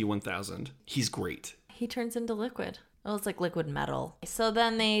called the T-1000. He's great. He turns into liquid. Oh, it's like liquid metal. So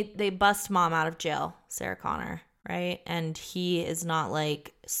then they bust mom out of jail, Sarah Connor, right? And he is not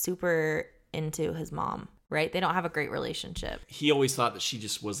like super into his mom, right? They don't have a great relationship. He always thought that she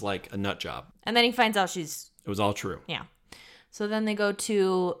just was like a nut job. And then he finds out It was all true. Yeah. So then they go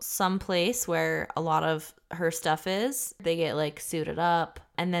to some place where a lot of her stuff is. They get like suited up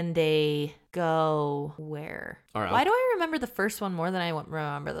and then they go where? All right. Why do I remember the first one more than I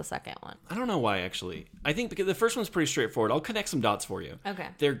remember the second one? I don't know why, actually. I think because the first one's pretty straightforward. I'll connect some dots for you. Okay.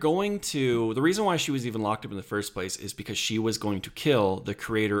 They're going to... The reason why she was even locked up in the first place is because she was going to kill the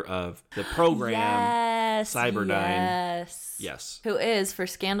creator of the program, Yes. Cyberdyne. Yes. Who is, for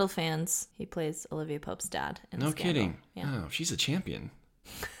Scandal fans, he plays Olivia Pope's dad in No Scandal. kidding. Yeah. Oh, she's a champion.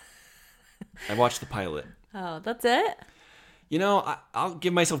 I watched the pilot. Oh, that's it? You know, I'll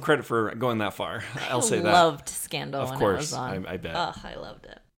give myself credit for going that far. I'll say that. I loved Scandal Of when course, it was on. I bet. Oh, I loved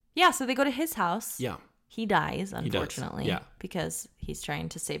it. Yeah, so they go to his house. Yeah. He dies, unfortunately, yeah. because he's trying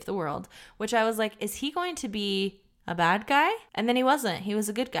to save the world, which I was like, is he going to be a bad guy? And then he wasn't. He was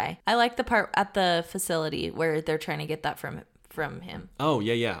a good guy. I like the part at the facility where they're trying to get that from him. Oh,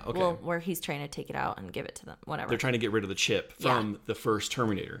 yeah. Okay. Well, where he's trying to take it out and give it to them, whatever. They're trying to get rid of the chip from the first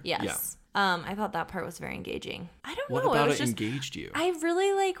Terminator. Yes. Yeah. I thought that part was very engaging. I don't know. What about it was it just, engaged you? I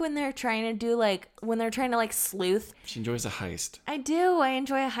really like when they're trying to do when they're trying to sleuth. She enjoys a heist. I do. I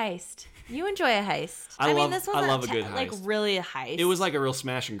enjoy a heist. You enjoy a heist. I mean, this wasn't love a good heist. Really a heist. It was like a real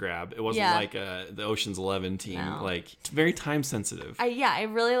smash and grab. It wasn't like the Ocean's 11 team. No. It's very time sensitive. I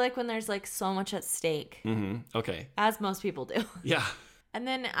really like when there's so much at stake. Mm-hmm. Okay. As most people do. Yeah. And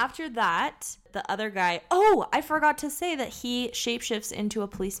then after that, the other guy. Oh, I forgot to say that he shapeshifts into a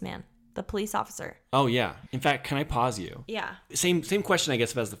policeman. The police officer. Oh, yeah. In fact, can I pause you? Yeah. Same question, I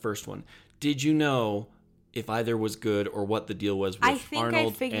guess, as the first one. Did you know if either was good or what the deal was with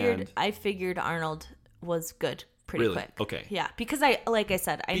Arnold? I figured Arnold was good pretty quick. Okay. Yeah, because I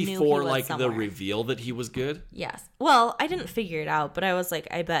said, I knew he before was somewhere. the reveal that he was good? Yes. Well, I didn't figure it out, but I was like,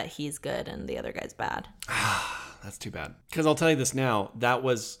 I bet he's good and the other guy's bad. That's too bad. Because I'll tell you this now, that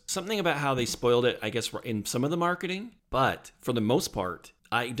was something about how they spoiled it, I guess, in some of the marketing. But for the most part,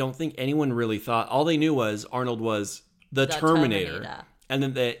 I don't think anyone really thought. All they knew was Arnold was the Terminator. And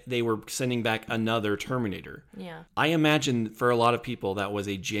then they were sending back another Terminator. Yeah. I imagine for a lot of people, that was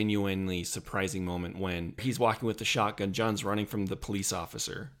a genuinely surprising moment when he's walking with the shotgun, John's running from the police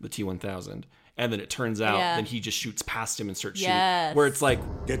officer, the T-1000. And then it turns out that he just shoots past him and starts shooting. Where it's like,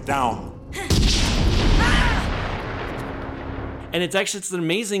 get down. And it's an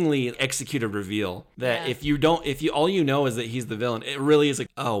amazingly executed reveal that if all you know is that he's the villain, it really is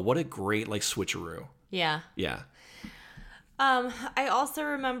oh, what a great switcheroo. Yeah. Yeah. I also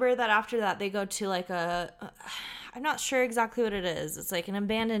remember that after that they go to I'm not sure exactly what it is. It's an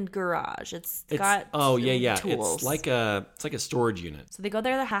abandoned garage. It's got tools. It's like a storage unit. So they go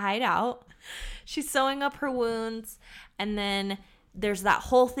there to hide out. She's sewing up her wounds, and then there's that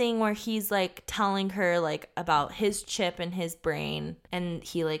whole thing where he's telling her about his chip in his brain, and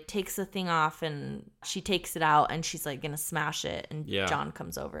he takes the thing off and she takes it out and she's gonna smash it, and John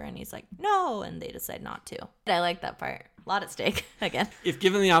comes over and he's like, no, and they decide not to. I like that part. A lot at stake again. If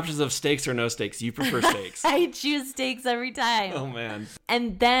given the options of steaks or no steaks, you prefer steaks. I choose steaks every time. Oh man.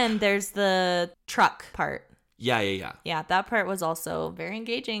 And then there's the truck part. Yeah. Yeah, that part was also very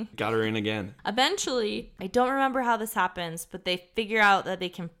engaging. Got her in again. Eventually, I don't remember how this happens, but they figure out that they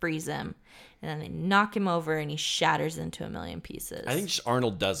can freeze him. And then they knock him over and he shatters into a million pieces. I think just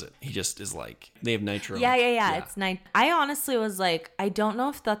Arnold does it. He just is they have nitro. Yeah. It's nice. I honestly was I don't know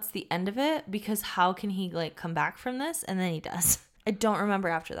if that's the end of it, because how can he come back from this? And then he does. I don't remember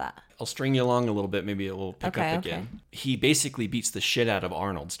after that. I'll string you along a little bit. Maybe it will pick up again. Okay. He basically beats the shit out of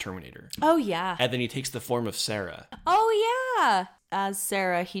Arnold's Terminator. Oh, yeah. And then he takes the form of Sarah. Oh, yeah. As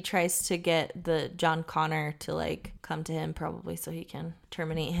Sarah, he tries to get the John Connor to come to him, probably so he can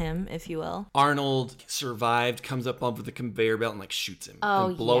terminate him, if you will. Arnold survived, comes up with the conveyor belt and shoots him. Oh,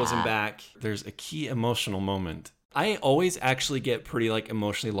 and blows him back. There's a key emotional moment. I always actually get pretty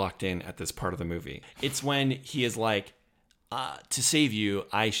emotionally locked in at this part of the movie. It's when he is to save you,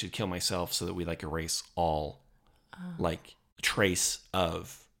 I should kill myself so that we erase all trace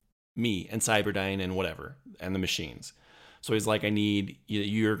of me and Cyberdyne and whatever and the machines. So he's I need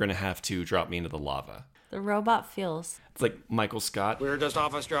you're gonna have to drop me into the lava. The robot feels. It's like Michael Scott. We're just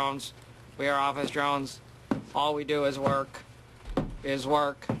office drones. We are office drones. All we do is work.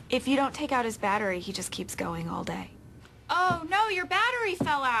 If you don't take out his battery, he just keeps going all day. Oh no, your battery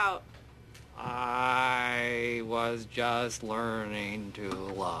fell out. I was just learning to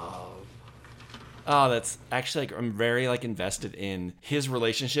love. Oh, that's actually I'm very invested in his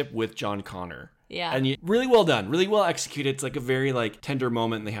relationship with John Connor. Yeah. And really well done, really well executed. It's a very tender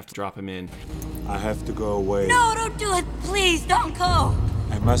moment and they have to drop him in. I have to go away. No, don't do it. Please, don't go.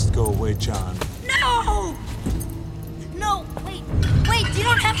 I must go away, John. No! No, wait, you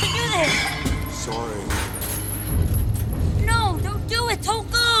don't have to do this. Sorry. No, don't do it.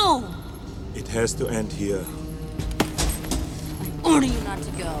 Don't go. It has to end here. I order you not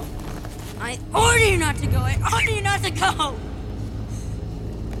to go. I order you not to go. I order you not to go.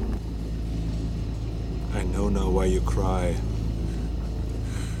 I know now why you cry.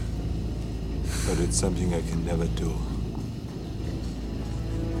 But it's something I can never do.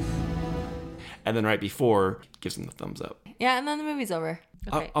 And then right before, gives him the thumbs up. Yeah, and then the movie's over.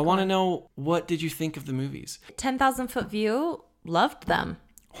 Okay, I want to know, what did you think of the movies? 10,000 Foot View, loved them.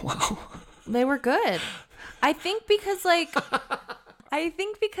 Wow. They were good. I think because I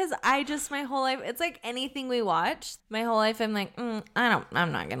think because my whole life, it's like anything we watch, my whole life I'm like, I'm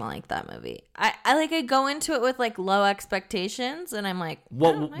not gonna like that movie. I go into it with like low expectations, and I'm like,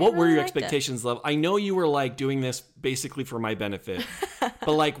 what were your expectations, Love? I know you were like doing this basically for my benefit,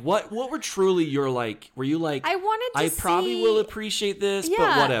 but like what were truly your like? Were you like, I probably will appreciate this,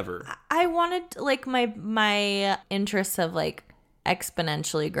 but whatever. I wanted like my interests have like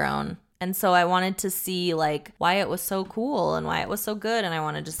exponentially grown. And so I wanted to see like why it was so cool and why it was so good, and I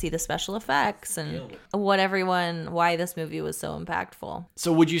wanted to see the special effects and why this movie was so impactful.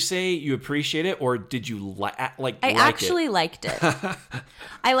 So would you say you appreciate it, or did you I actually liked it.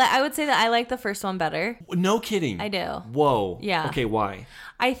 I would say that I like the first one better. No kidding. I do. Whoa. Yeah. Okay, why?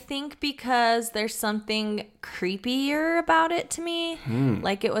 I think because there's something creepier about it to me.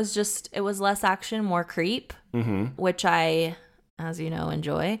 Like it was less action, more creep, which I, as you know,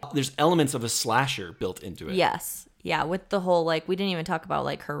 enjoy. There's elements of a slasher built into it. Yes. Yeah, with the whole, like, we didn't even talk about,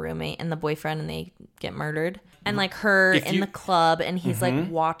 like, her roommate and the boyfriend, and they get murdered. And, like, her in the club, and he's, like,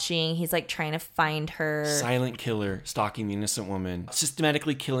 watching. He's, like, trying to find her. Silent killer, stalking the innocent woman,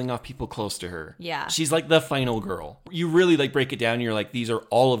 systematically killing off people close to her. Yeah. She's, like, the final girl. You really, like, break it down, and you're like, these are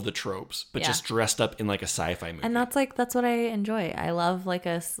all of the tropes, but just dressed up in, like, a sci-fi movie. And that's what I enjoy. I love, like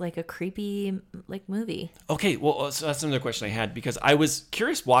a creepy, like, movie. Okay, well, so that's another question I had, because I was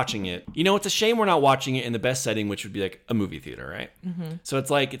curious watching it. You know, it's a shame we're not watching it in the best setting, which would be like a movie theater, right? So it's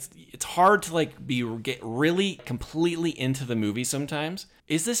like it's hard to like get really completely into the movie sometimes.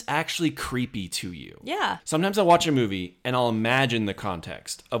 Is this actually creepy to you? Yeah. Sometimes I'll watch a movie and I'll imagine the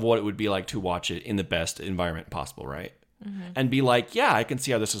context of what it would be like to watch it in the best environment possible, right? And be like, yeah, I can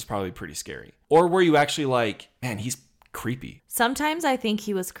see how this is probably pretty scary. Or were you actually like, man, he's creepy? Sometimes I think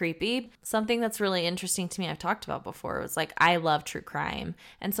he was creepy. Something that's really interesting to me I've talked about before was like, I love true crime.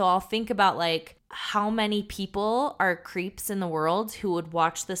 And so I'll think about like how many people are creeps in the world who would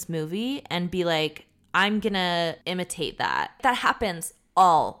watch this movie and be like, I'm gonna imitate that. That happens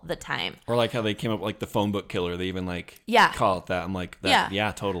all the time. Or like how they came up with like the phone book killer. They even like call it that. I'm like,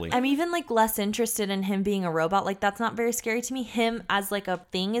 yeah, totally. I'm even like less interested in him being a robot. Like that's not very scary to me. Him as like a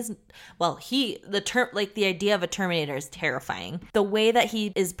thing is, well, the idea of a Terminator is terrifying. The way that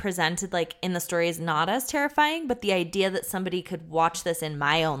he is presented like in the story is not as terrifying, but the idea that somebody could watch this in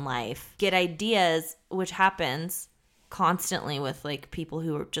my own life, get ideas, which happens constantly with like people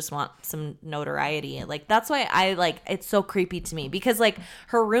who just want some notoriety. Like that's why I like it's so creepy to me, because like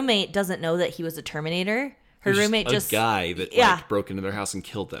her roommate doesn't know that he was a Terminator. Her roommate just a guy that like broke into their house and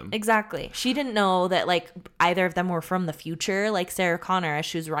killed them. Exactly. She didn't know that like either of them were from the future. Like Sarah Connor, as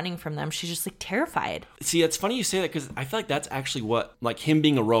she was running from them, she's just like terrified. See, it's funny you say that, because I feel like that's actually what, like him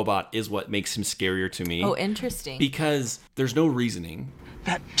being a robot is what makes him scarier to me. Oh, interesting. Because there's no reasoning.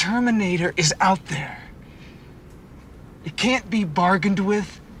 That Terminator is out there. It can't be bargained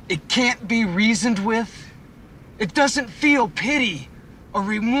with. It can't be reasoned with. It doesn't feel pity or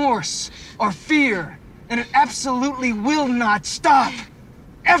remorse or fear. And it absolutely will not stop.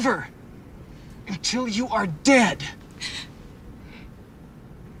 Ever. Until you are dead.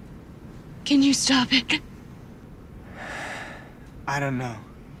 Can you stop it? I don't know.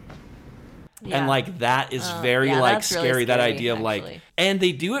 Yeah. And like that is very like scary, really scary, that idea of like, and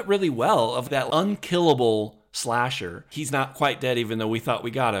they do it really well, of that unkillable slasher. He's not quite dead even though we thought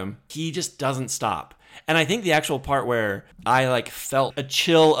we got him. He just doesn't stop. And I think the actual part where I like felt a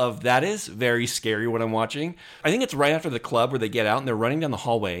chill of that is very scary when I'm watching, I think it's right after the club where they get out and they're running down the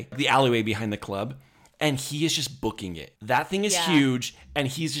hallway, the alleyway behind the club, and he is just booking it. That thing is huge, and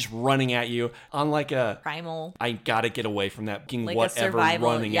he's just running at you on like a primal. I gotta get away from that, like whatever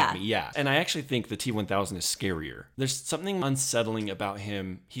running at me. Yeah. And I actually think the T-1000 is scarier. There's something unsettling about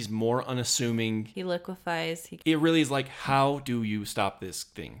him. He's more unassuming. He liquefies. It really is like, how do you stop this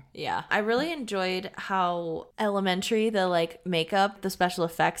thing? Yeah. I really enjoyed how elementary the like makeup, the special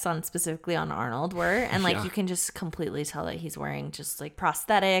effects on specifically on Arnold were. And like you can just completely tell that he's wearing just like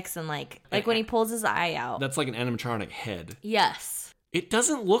prosthetics and like when he pulls his eye out. That's like an animatronic head. Yes. It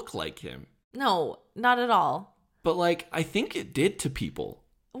doesn't look like him. No, not at all. But like, I think it did to people.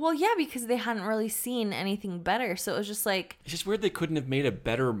 Well, yeah, because they hadn't really seen anything better. So it was just like... It's just weird they couldn't have made a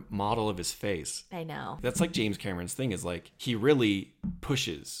better model of his face. I know. That's like James Cameron's thing, is like, he really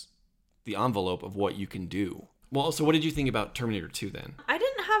pushes the envelope of what you can do. Well, so what did you think about Terminator 2 then? I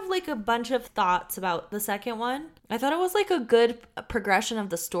didn't have like a bunch of thoughts about the second one. I thought it was like a good progression of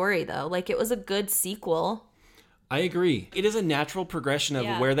the story though. Like it was a good sequel. I agree. It is a natural progression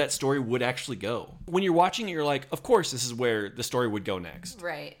of where that story would actually go. When you're watching it, you're like, of course, this is where the story would go next.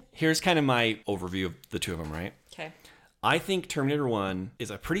 Right. Here's kind of my overview of the two of them, right? Okay. I think Terminator 1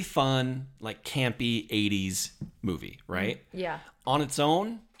 is a pretty fun, like campy 80s movie, right? Yeah. On its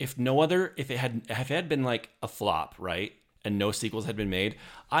own, if it had been like a flop, right? And no sequels had been made,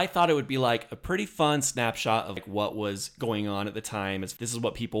 I thought it would be like a pretty fun snapshot of like what was going on at the time. This is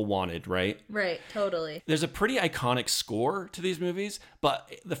what people wanted, right? Right, totally. There's a pretty iconic score to these movies,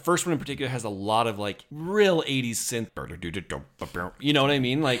 but the first one in particular has a lot of like real 80s synth. You know what I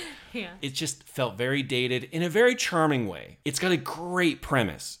mean? Like, yeah. It just felt very dated in a very charming way. It's got a great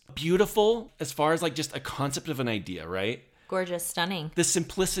premise. Beautiful as far as like just a concept of an idea, right? Gorgeous, stunning. The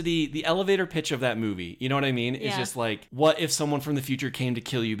simplicity, the elevator pitch of that movie, you know what I mean? It's just like, what if someone from the future came to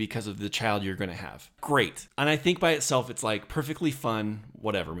kill you because of the child you're going to have? Great. And I think by itself, it's like perfectly fun,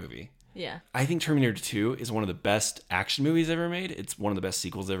 whatever movie. Yeah. I think Terminator 2 is one of the best action movies ever made. It's one of the best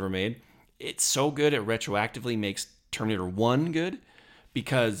sequels ever made. It's so good, it retroactively makes Terminator 1 good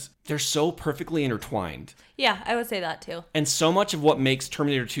because they're so perfectly intertwined. Yeah, I would say that too. And so much of what makes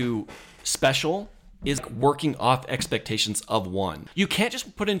Terminator 2 special is working off expectations of 1. You can't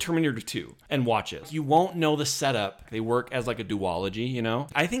just put in Terminator 2 and watch it. You won't know the setup. They work as like a duology, you know?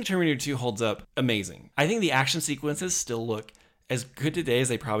 I think Terminator 2 holds up amazing. I think the action sequences still look as good today as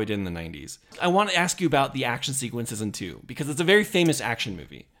they probably did in the 90s. I want to ask you about the action sequences in 2 because it's a very famous action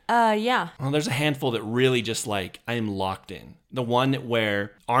movie. Yeah. Well, there's a handful that really just like, I am locked in. The one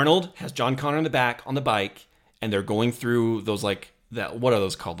where Arnold has John Connor in the back on the bike and they're going through those like, what are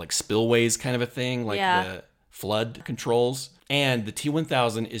those called? Like spillways kind of a thing? Like the flood controls. And the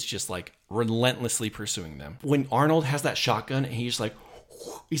T-1000 is just like relentlessly pursuing them. When Arnold has that shotgun and he's like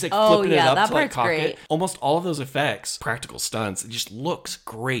flipping it up to like cock it. Almost all of those effects, practical stunts, it just looks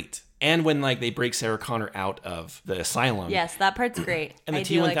great. And when like they break Sarah Connor out of the asylum. Yes, that part's great. And the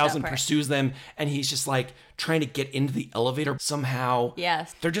T-1000 pursues them and he's just like trying to get into the elevator somehow.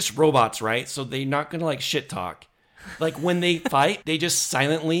 Yes. They're just robots, right? So they're not going to like shit talk. Like when they fight, they just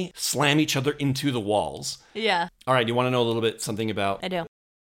silently slam each other into the walls. Yeah. All right, do you want to know a little bit something about? I do.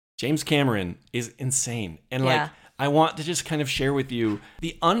 James Cameron is insane. And like, I want to just kind of share with you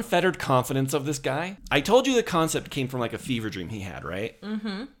the unfettered confidence of this guy. I told you the concept came from like a fever dream he had, right?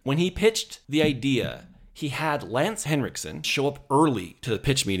 Mm-hmm. When he pitched the idea, he had Lance Henriksen show up early to the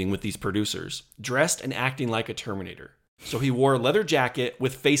pitch meeting with these producers, dressed and acting like a Terminator. So he wore a leather jacket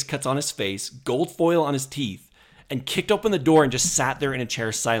with face cuts on his face, gold foil on his teeth, and kicked open the door and just sat there in a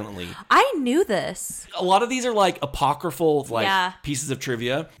chair silently. I knew this. A lot of these are like apocryphal pieces of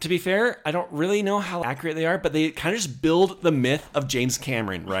trivia. To be fair, I don't really know how accurate they are, but they kind of just build the myth of James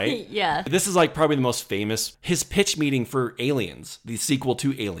Cameron, right? Yeah. This is like probably the most famous. His pitch meeting for Aliens, the sequel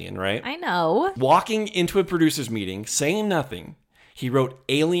to Alien, right? I know. Walking into a producer's meeting, saying nothing, he wrote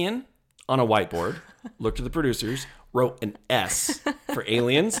Alien on a whiteboard, looked at the producers, wrote an S for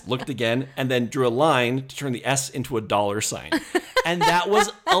aliens, looked again, and then drew a line to turn the S into a dollar sign. And that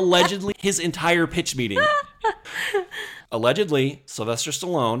was allegedly his entire pitch meeting. Allegedly, Sylvester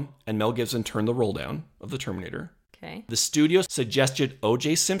Stallone and Mel Gibson turned the roll down of the Terminator. Okay. The studio suggested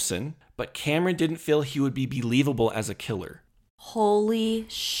O.J. Simpson, but Cameron didn't feel he would be believable as a killer. Holy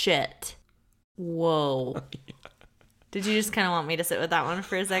shit. Whoa. Did you just kind of want me to sit with that one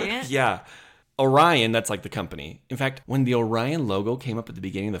for a second? Yeah. Orion, that's like the company. In fact, when the Orion logo came up at the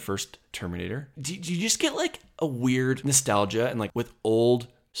beginning of the first Terminator, do you just get like a weird nostalgia and like with old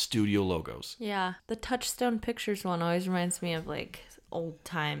studio logos? Yeah. The Touchstone Pictures one always reminds me of like old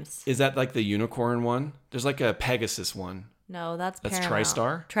times. Is that like the unicorn one? There's like a Pegasus one. No, that's Paramount.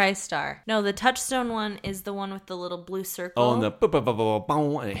 TriStar? TriStar. No, the Touchstone one is the one with the little blue circle. Oh, and the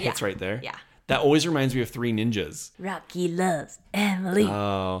and it hits right there. Yeah. That always reminds me of Three Ninjas. Rocky loves Emily.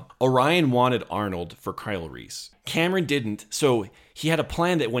 Oh. Orion wanted Arnold for Kyle Reese. Cameron didn't, so he had a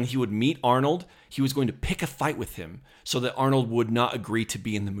plan that when he would meet Arnold, he was going to pick a fight with him so that Arnold would not agree to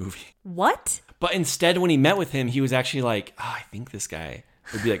be in the movie. What? But instead, when he met with him, he was actually like, I think this guy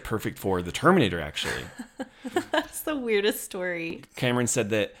would be like perfect for the Terminator, actually. That's the weirdest story. Cameron said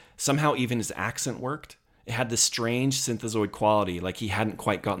that somehow even his accent worked. It had this strange synthezoid quality, like he hadn't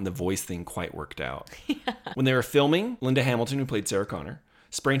quite gotten the voice thing quite worked out. Yeah. When they were filming, Linda Hamilton, who played Sarah Connor,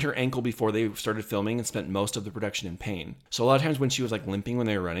 sprained her ankle before they started filming and spent most of the production in pain. So a lot of times when she was like limping when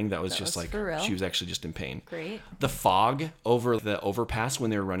they were running, that was like, for real? She was actually just in pain. Great. The fog over the overpass when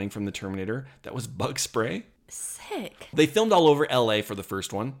they were running from the Terminator, that was bug spray. Sick. They filmed all over LA for the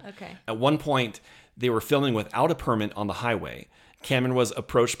first one. Okay. At one point, they were filming without a permit on the highway. Cameron was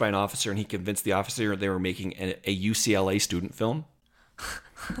approached by an officer and he convinced the officer they were making a UCLA student film.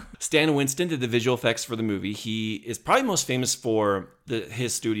 Stan Winston did the visual effects for the movie. He is probably most famous for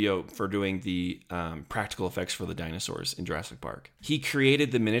his studio for doing the practical effects for the dinosaurs in Jurassic Park. He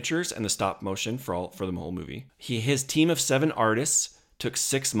created the miniatures and the stop motion for the whole movie. His team of 7 artists took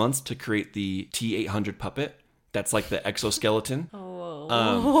 6 months to create the T-800 puppet. That's like the exoskeleton.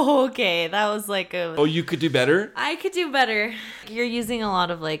 Okay, that was like a... Oh, you could do better? I could do better. You're using a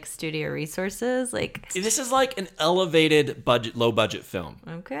lot of like studio resources. Like this is like an elevated budget, low budget film.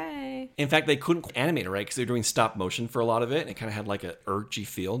 Okay. In fact, they couldn't animate it, right? Because they're doing stop motion for a lot of it. And it kind of had like an urgy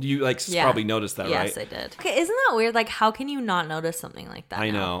feel. You probably noticed that, right? Yes, I did. Okay, isn't that weird? Like, how can you not notice something like that?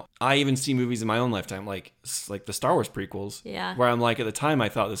 I know. I even see movies in my own lifetime, like the Star Wars prequels. Yeah. Where I'm like, at the time, I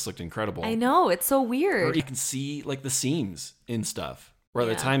thought this looked incredible. I know. It's so weird. Or you can see like the seams in stuff. Where at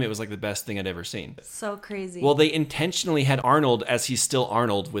the time it was like the best thing I'd ever seen. So crazy. Well, they intentionally had Arnold, as he's still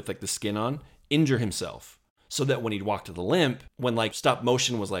Arnold with like the skin on, injure himself. So that when he'd walk to the limp, when like stop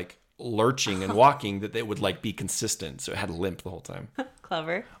motion was like lurching and walking, that they would like be consistent. So it had a limp the whole time.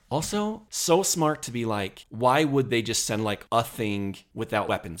 Clever. Also, so smart to be like, why would they just send like a thing without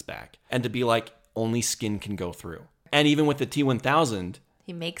weapons back? And to be like, only skin can go through. And even with the T-1000...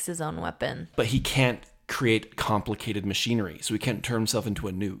 He makes his own weapon. But he can't create complicated machinery, so he can't turn himself into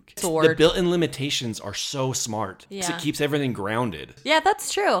a nuke. Sword. The built-in limitations are so smart because it keeps everything grounded. Yeah,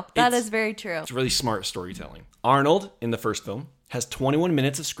 that's true. That is very true. It's really smart storytelling. Arnold, in the first film, has 21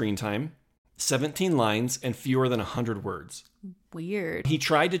 minutes of screen time, 17 lines, and fewer than 100 words. Weird. He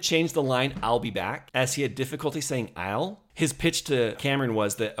tried to change the line, "I'll be back," as he had difficulty saying "I'll." His pitch to Cameron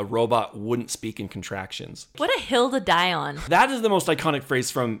was that a robot wouldn't speak in contractions. What a hill to die on. That is the most iconic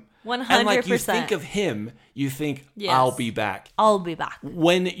phrase from... 100%. And like you think of him, you think, "I'll be back." I'll be back.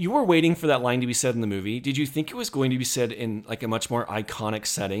 When you were waiting for that line to be said in the movie, did you think it was going to be said in like a much more iconic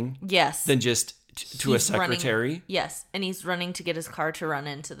setting? Yes. Than just to a secretary? Running, yes. And he's running to get his car to run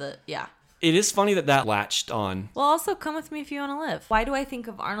into the... Yeah. It is funny that latched on. Well, also Come With Me If You Want to Live. Why do I think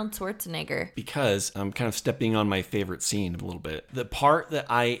of Arnold Schwarzenegger? Because I'm kind of stepping on my favorite scene a little bit. The part that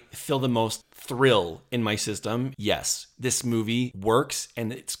I feel the most thrill in my system, yes, this movie works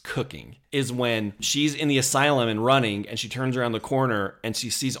and it's cooking, is when she's in the asylum and running and she turns around the corner and she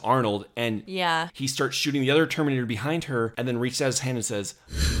sees Arnold and he starts shooting the other Terminator behind her and then reaches out his hand and says,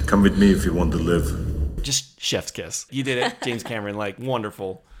 "Come with me if you want to live." Just chef's kiss. You did it, James Cameron. Like,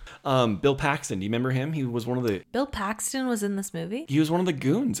 wonderful. Bill Paxton, do you remember him? He was one of the... Bill Paxton was in this movie? He was one of the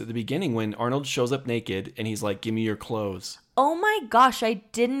goons at the beginning when Arnold shows up naked and he's like, "Give me your clothes." Oh my gosh, I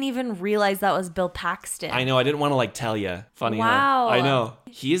didn't even realize that was Bill Paxton. I know, I didn't want to like tell you. Funny, wow. Huh? I know.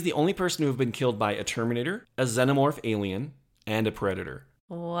 He is the only person who have been killed by a Terminator, a xenomorph alien, and a Predator.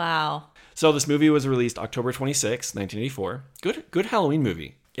 Wow. So this movie was released October 26, 1984. Good Halloween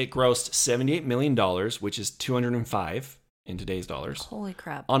movie. It grossed $78 million, which is 205 in today's dollars. Holy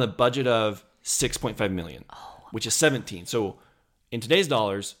crap. On a budget of $6.5 million, which is 17. So in today's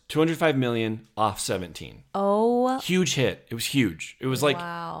dollars, 205 million off 17. Oh. Huge hit. It was huge. It was like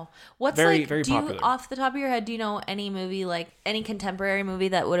wow. What's very, like, very popular. Off the top of your head, do you know any movie, like any contemporary movie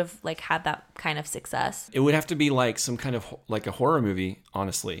that would have like had that kind of success? It would have to be like some kind of like a horror movie,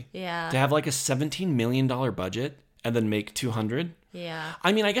 honestly. Yeah. To have like a $17 million budget and then make 200. Yeah.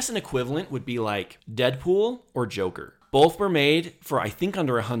 I mean, I guess an equivalent would be like Deadpool or Joker. Both were made for, I think,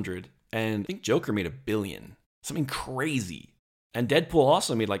 under 100. And I think Joker made $1 billion. Something crazy. And Deadpool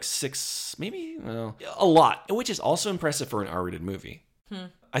also made like 6, maybe, well, a lot. Which is also impressive for an R-rated movie.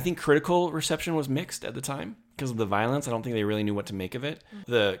 I think critical reception was mixed at the time because of the violence. I don't think they really knew what to make of it.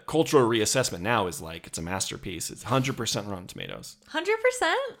 The cultural reassessment now is like, it's a masterpiece. It's 100% Rotten Tomatoes.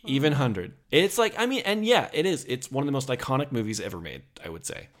 100%? Even 100. It's like, I mean, and yeah, it is. It's one of the most iconic movies ever made, I would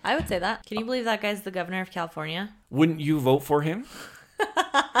say. I would say that. Can you believe that guy's the governor of California? Wouldn't you vote for him?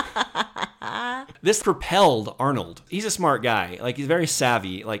 This propelled Arnold. He's a smart guy. Like, he's very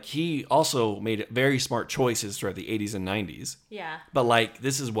savvy. Like, he also made very smart choices throughout the 80s and 90s. Yeah. But, like,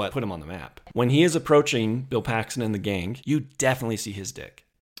 this is what put him on the map. When he is approaching Bill Paxton and the gang, you definitely see his dick.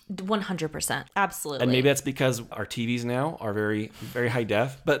 100%. Absolutely. And maybe that's because our TVs now are very, very high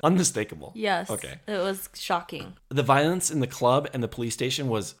def, but unmistakable. Yes. Okay. It was shocking. The violence in the club and the police station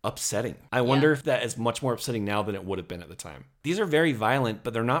was upsetting. I wonder if that is much more upsetting now than it would have been at the time. These are very violent,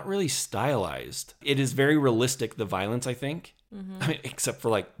 but they're not really stylized. It is very realistic, the violence, I think. I mean, except for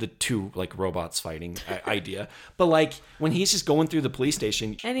like the two like robots fighting idea. But like when he's just going through the police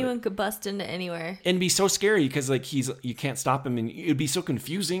station, anyone could bust into anywhere and be so scary because like you can't stop him and it'd be so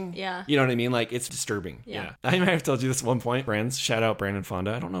confusing. Yeah. You know what I mean? Like it's disturbing. Yeah. I might have told you this at one point. Friends, shout out Brandon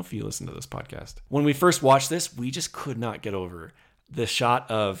Fonda. I don't know if you listen to this podcast. When we first watched this, we just could not get over the shot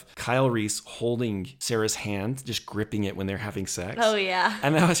of Kyle Reese holding Sarah's hand, just gripping it when they're having sex. Oh, yeah.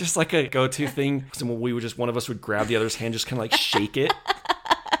 And that was just like a go-to thing. So one of us would grab the other's hand, just kind of like shake it.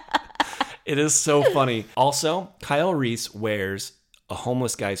 It is so funny. Also, Kyle Reese wears a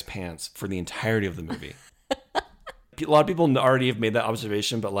homeless guy's pants for the entirety of the movie. A lot of people already have made that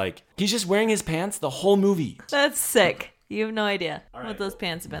observation, but like, he's just wearing his pants the whole movie. That's sick. You have no idea what those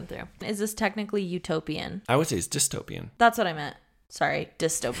pants have been through. Is this technically utopian? I would say it's dystopian. That's what I meant. Sorry,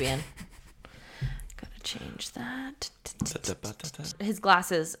 dystopian. Gotta change that. His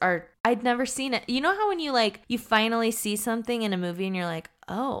glasses are... I'd never seen it. You know how when you finally see something in a movie and you're like,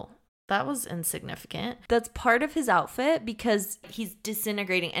 oh... that was insignificant. That's part of his outfit because he's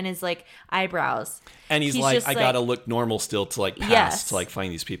disintegrating and his eyebrows. And he's like, I gotta look normal still to pass to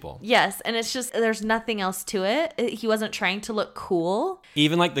find these people. Yes, and it's just there's nothing else to it. He wasn't trying to look cool.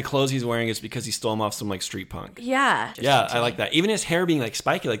 Even the clothes he's wearing is because he stole them off some street punk. Yeah. Yeah, I like that. Even his hair being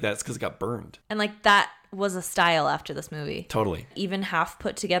spiky like that, it's because it got burned. And that was a style after this movie. Totally. Even half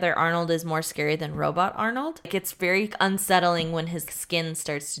put together, Arnold is more scary than Robot Arnold. It's very unsettling when his skin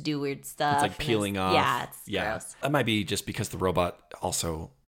starts to do weird stuff. It's peeling off. Yeah, it's gross. That might be just because the robot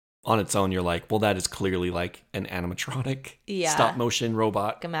also, on its own, you're like, well, that is clearly an animatronic stop motion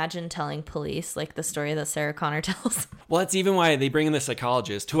robot. Imagine telling police the story that Sarah Connor tells. Well, that's even why they bring in the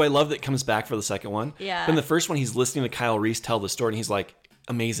psychologist, who I love that comes back for the second one. Yeah. But in the first one, he's listening to Kyle Reese tell the story, and he's like,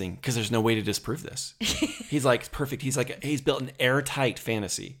 amazing, because there's no way to disprove this. He's perfect. He's built an airtight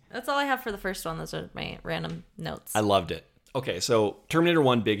fantasy. That's all I have for the first one. Those are my random notes. I loved it. Okay, so Terminator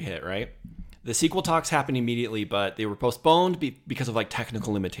 1, big hit, right? The sequel talks happened immediately, but they were postponed because of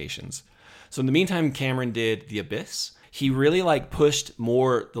technical limitations. So in the meantime, Cameron did The Abyss. He really pushed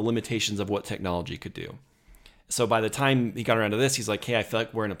more the limitations of what technology could do. So by the time he got around to this, he's like, hey, I feel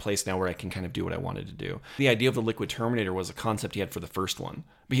like we're in a place now where I can kind of do what I wanted to do. The idea of the Liquid Terminator was a concept he had for the first one.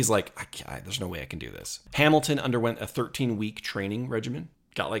 But he's like, there's no way I can do this. Hamilton underwent a 13-week training regimen.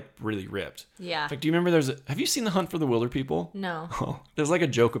 Got really ripped. Yeah. In fact, do you remember have you seen The Hunt for the Wilder People? No. Oh, there's a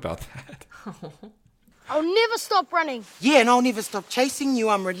joke about that. I'll never stop running. Yeah, and I'll never stop chasing you.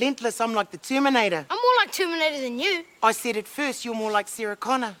 I'm relentless. I'm like the Terminator. I'm more like Terminator than you. I said it first. You're more like Sarah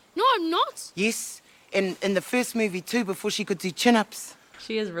Connor. No, I'm not. Yes. In the first movie, too, before she could do chin-ups.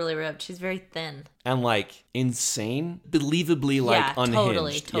 She is really ripped. She's very thin. And, insane, believably,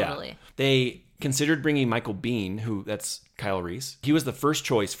 unhinged. Totally. Yeah. They considered bringing Michael Biehn, that's Kyle Reese. He was the first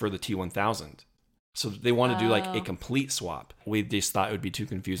choice for the T-1000. So they wanted to do, a complete swap. We just thought it would be too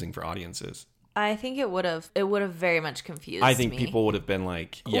confusing for audiences. I think it would have very much confused I think me. People would have been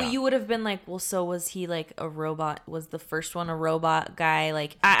like, yeah. Well, you would have been like, well, so was he a robot? Was the first one a robot guy?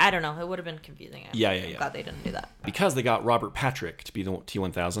 I don't know. It would have been confusing. I'm glad they didn't do that. Because they got Robert Patrick to be the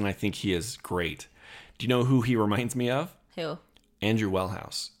T-1000, I think he is great. Do you know who he reminds me of? Who? Andrew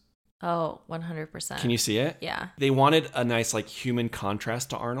Wellhouse. Oh, 100%. Can you see it? Yeah. They wanted a nice human contrast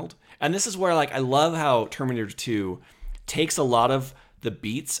to Arnold. And this is where I love how Terminator 2 takes a lot of the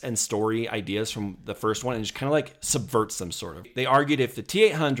beats and story ideas from the first one and just kind of subverts them sort of. They argued if the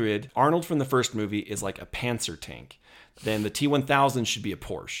T-800, Arnold from the first movie, is a Panzer tank, then the T-1000 should be a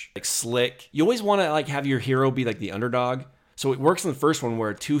Porsche. Slick. You always want to have your hero be the underdog. So it works in the first one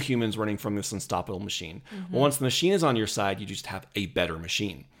where two humans running from this unstoppable machine. Mm-hmm. Well, once the machine is on your side, you just have a better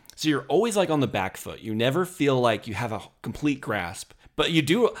machine. So you're always on the back foot. You never feel like you have a complete grasp. But you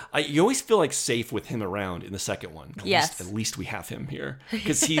do. You always feel safe with him around in the second one. At least we have him here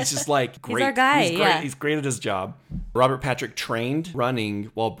because he's just great. He's our guy. He's great. He's great at his job. Robert Patrick trained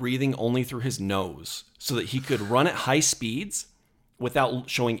running while breathing only through his nose, so that he could run at high speeds without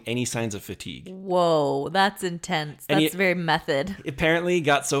showing any signs of fatigue. Whoa, that's intense. That's very method. Apparently, he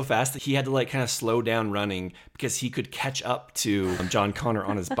got so fast that he had to kind of slow down running because he could catch up to John Connor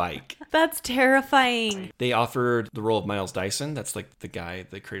on his bike. That's terrifying. They offered the role of Miles Dyson. That's the guy,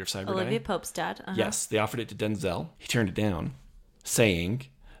 the creative cyber guy. Olivia Pope's dad. Uh-huh. Yes, they offered it to Denzel. He turned it down, saying,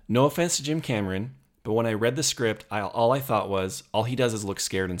 "No offense to Jim Cameron, but when I read the script, all I thought was, all he does is look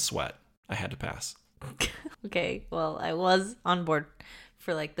scared and sweat. I had to pass." Okay, well, I was on board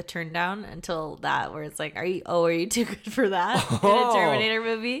for the turn down until that, where it's are you too good for that in a Terminator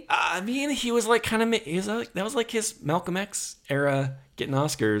movie? I mean, he was that was his Malcolm X era getting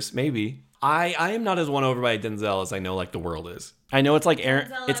Oscars, maybe. I am not as won over by Denzel as I know the world is. I know it's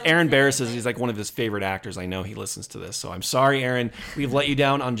Aaron Barris is he's one of his favorite actors. I know he listens to this, so I'm sorry, Aaron. We've let you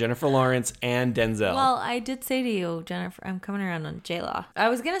down on Jennifer Lawrence and Denzel. Well, I did say to you, Jennifer, I'm coming around on J-Law. I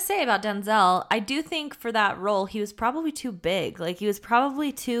was gonna say about Denzel, I do think for that role he was probably too big. He was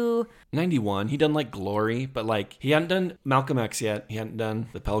probably too 91. He done Glory, but he hadn't done Malcolm X yet. He hadn't done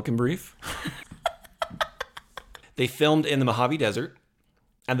The Pelican Brief. They filmed in the Mojave Desert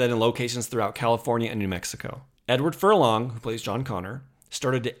and then in locations throughout California and New Mexico. Edward Furlong, who plays John Connor,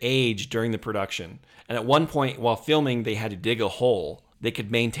 started to age during the production. And at one point while filming, they had to dig a hole. They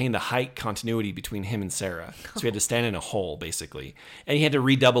could maintain the height continuity between him and Sarah. So he had to stand in a hole, basically. And he had to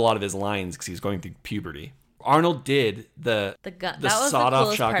redouble a lot of his lines because he was going through puberty. Arnold did the gun. That was the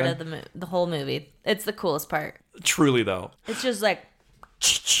coolest part of the whole movie. It's the coolest part. Truly, though. It's just like...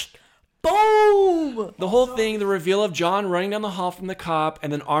 Boom! The whole thing, the reveal of John running down the hall from the cop,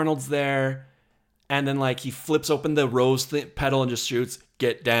 and then Arnold's there, and then like he flips open the rose petal and just shoots,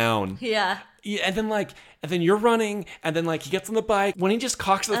 get down. Yeah. And then you're running, and then like he gets on the bike. When he just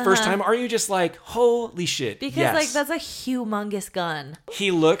cocks it the first time, are you just like, holy shit? Because yes. like that's a humongous gun.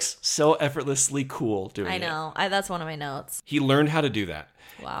 He looks so effortlessly cool doing it. I know. That's one of my notes. He learned how to do that.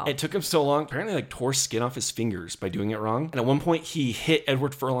 Wow. It took him so long. Apparently, like, tore skin off his fingers by doing it wrong. And at one point, he hit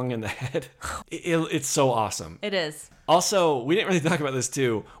Edward Furlong in the head. It's so awesome. It is. Also, we didn't really talk about this,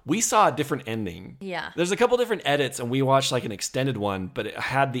 too. We saw a different ending. Yeah. There's a couple different edits, and we watched, like, an extended one, but it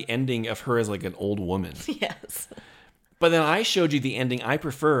had the ending of her as, like, an old woman. Yes. But then I showed you the ending I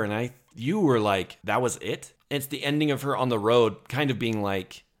prefer, and you were like, that was it? It's the ending of her on the road, kind of being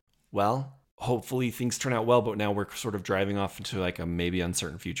like, well... hopefully things turn out well, but now we're sort of driving off into like a maybe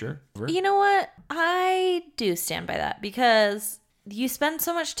uncertain future. You know what? I do stand by that because you spend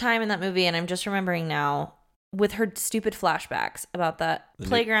so much time in that movie, and I'm just remembering now with her stupid flashbacks about that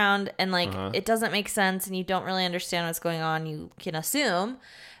playground, and like it doesn't make sense, and you don't really understand what's going on. You can assume,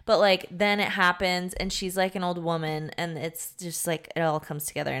 but like then it happens, and she's like an old woman, and it's just like it all comes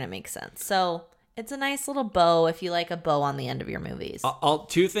together and it makes sense. So it's a nice little bow if you like a bow on the end of your movies.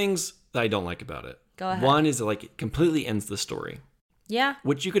 Two things that I don't like about it. Go ahead. One is that, like, it completely ends the story. Yeah.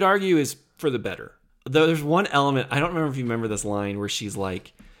 Which you could argue is for the better. Though there's one element, I don't remember if you remember this line where she's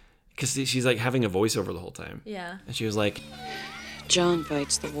like, because she's like having a voiceover the whole time. Yeah. And she was like, John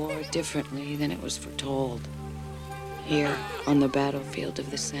fights the war differently than it was foretold. Here, on the battlefield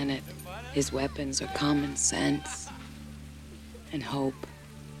of the Senate, his weapons are common sense and hope.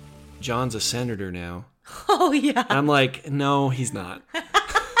 John's a senator now. Oh, yeah. I'm like, no, he's not.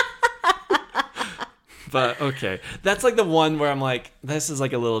 But okay, that's like the one where I'm like, this is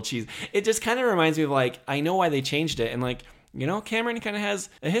like a little cheese. It just kind of reminds me of like, I know why they changed it. And like, you know, Cameron kind of has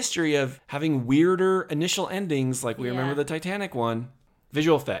a history of having weirder initial endings. Like we remember the Titanic one.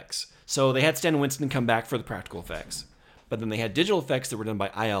 Visual effects. So they had Stan Winston come back for the practical effects. But then they had digital effects that were done by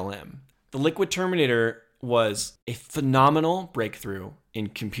ILM. The Liquid Terminator was a phenomenal breakthrough in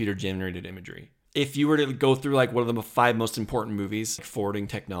computer-generated imagery. If you were to go through like one of the 5 most important movies, like forwarding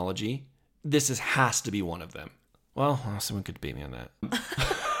technology, this has to be one of them. Well, someone could debate me on that.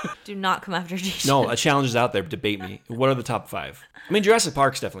 Do not come after Jason. No, a challenge is out there. Debate me. What are the top 5? I mean, Jurassic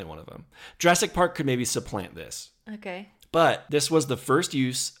Park's definitely one of them. Jurassic Park could maybe supplant this. Okay. But this was the first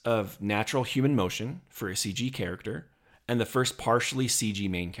use of natural human motion for a CG character and the first partially CG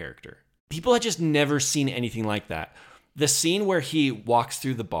main character. People had just never seen anything like that. The scene where he walks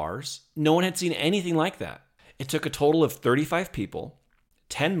through the bars, no one had seen anything like that. It took a total of 35 people,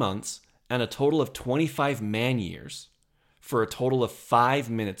 10 months, and a total of 25 man-years for a total of 5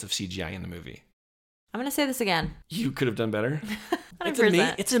 minutes of CGI in the movie. I'm going to say this again. You could have done better.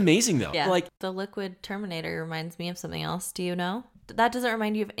 100%. It's amazing, though. Yeah. Like, the Liquid Terminator reminds me of something else. Do you know? That doesn't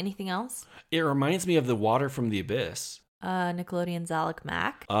remind you of anything else? it reminds me of the water from the abyss. Nickelodeon's Alec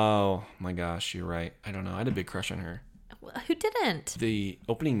Mack. Oh, my gosh, you're right. I don't know. I had a big crush on her. Who didn't? The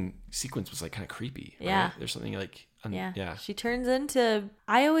opening sequence was like kind of creepy. Right? Yeah. There's something like... yeah. She turns into...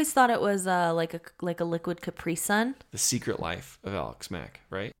 I always thought it was like a liquid Capri Sun. The Secret Life of Alex Mack,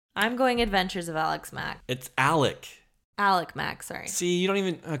 right? I'm going Adventures of Alex Mack. It's Alec. Alec Mack, sorry. See, you don't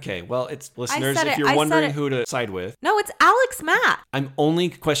even... Okay, well, it's listeners, if it. you're wondering who to side with. No, it's Alex Mack. I'm only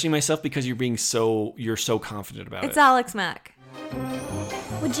questioning myself because you're so confident about it. It's Alex Mack.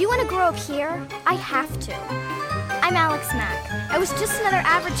 Would you want to grow up here? I have to. I'm Alex Mack. I was just another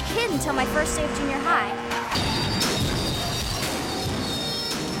average kid until my first day of junior high.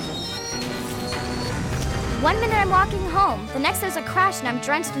 One minute I'm walking home, the next there's a crash and I'm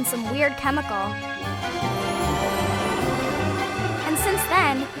drenched in some weird chemical. And since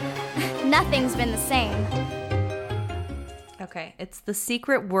then, nothing's been the same. Okay, it's The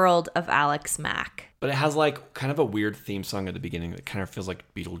Secret World of Alex Mack. But it has like kind of a weird theme song at the beginning that kind of feels like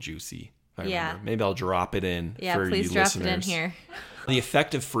Beetlejuicy. I remember. Maybe I'll drop it in for you listeners. Yeah, please drop it in here. The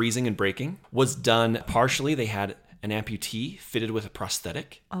effect of freezing and breaking was done partially. They had an amputee fitted with a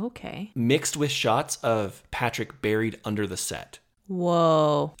prosthetic. Okay. Mixed with shots of Patrick buried under the set.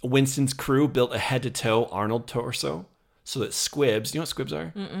 Whoa. Winston's crew built a head-to-toe Arnold torso so that squibs, you know what squibs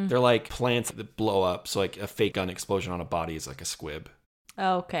are? Mm-mm. They're like plants that blow up. So like a fake gun explosion on a body is like a squib.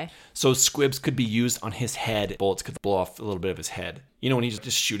 Oh, okay. So squibs could be used on his head. Bullets could blow off a little bit of his head. You know when he's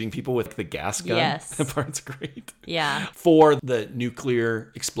just shooting people with the gas gun? Yes. That part's great. Yeah. For the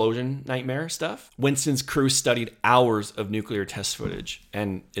nuclear explosion nightmare stuff, Winston's crew studied hours of nuclear test footage,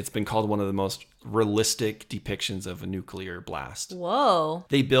 and it's been called one of the most realistic depictions of a nuclear blast. Whoa.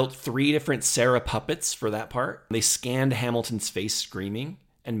 They built 3 different Sarah puppets for that part. They scanned Hamilton's face screaming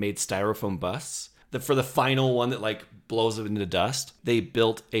and made styrofoam busts. For the final one that like blows it into dust, they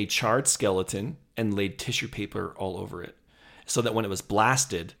built a charred skeleton and laid tissue paper all over it so that when it was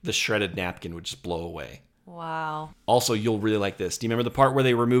blasted, the shredded napkin would just blow away. Wow. Also, you'll really like this. Do you remember the part where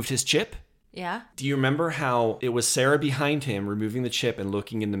they removed his chip? Yeah. Do you remember how it was Sarah behind him removing the chip and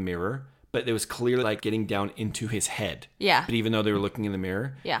looking in the mirror, but it was clearly like getting down into his head? Yeah. But even though they were looking in the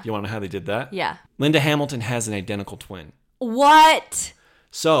mirror? Yeah. Do you want to know how they did that? Yeah. Linda Hamilton has an identical twin. What?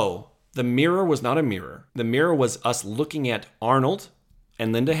 So the mirror was not a mirror. The mirror was us looking at Arnold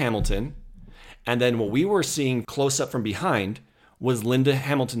and Linda Hamilton. And then what we were seeing close up from behind was Linda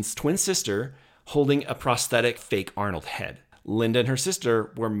Hamilton's twin sister holding a prosthetic fake Arnold head. Linda and her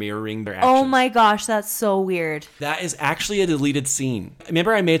sister were mirroring their actions. Oh my gosh, that's so weird. That is actually a deleted scene.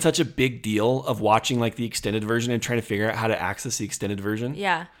 Remember I made such a big deal of watching like the extended version and trying to figure out how to access the extended version?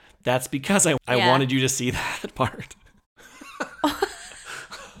 Yeah. That's because I wanted you to see that part.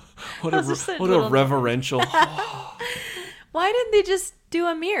 What a reverential. Why didn't they just do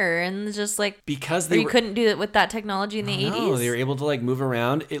a mirror and just like because you couldn't do it with that technology in the 80s? No, they were able to like move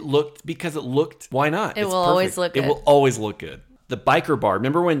around. It looked why not? It will always look good. It will always look good. The biker bar.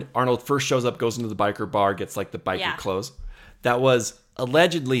 Remember when Arnold first shows up, goes into the biker bar, gets like the biker clothes? That was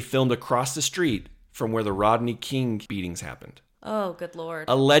allegedly filmed across the street from where the Rodney King beatings happened. Oh, good Lord.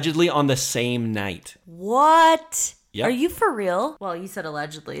 Allegedly on the same night. What? Yep. Are you for real? Well, you said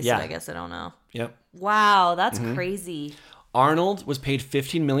allegedly, so Yeah. I guess I don't know. Yep. Wow, that's crazy. Arnold was paid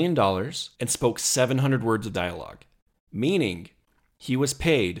 $15 million and spoke 700 words of dialogue, meaning he was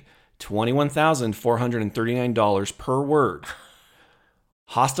paid $21,439 per word.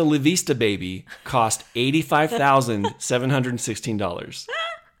 Hasta La Vista Baby cost $85,716.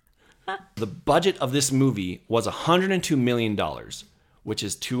 The budget of this movie was $102 million, which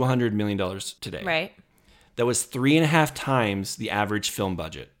is $200 million today. Right. That was 3.5 times the average film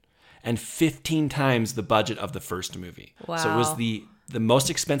budget and 15 times the budget of the first movie. Wow. So it was the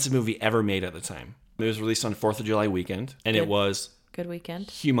most expensive movie ever made at the time. It was released on 4th of July weekend, and it was good weekend.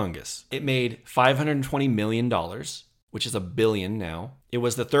 Humongous. It made $520 million, which is $1 billion now. It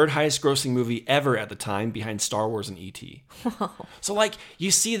was the 3rd highest grossing movie ever at the time, behind Star Wars and E.T. So like you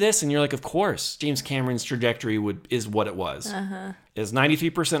see this and you're like, of course, James Cameron's trajectory is what it was. Uh-huh. It's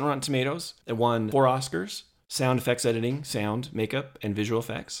 93% Rotten Tomatoes. It won 4 Oscars: sound effects editing, sound, makeup, and visual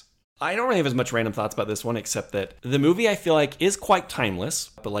effects. I don't really have as much random thoughts about this one, except that the movie I feel like is quite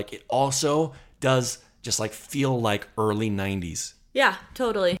timeless, but like it also does just like feel like early 90s. Yeah,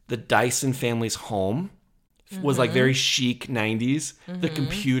 totally. The Dyson family's home was like very chic 90s. The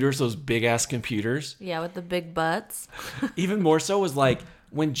computers, those big ass computers. Yeah, with the big butts. Even more so was like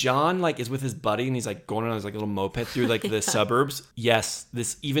when John like is with his buddy and he's like going on his like little moped through like the suburbs. Yes,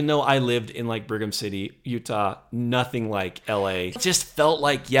 this, even though I lived in like Brigham City, Utah, nothing like LA. It just felt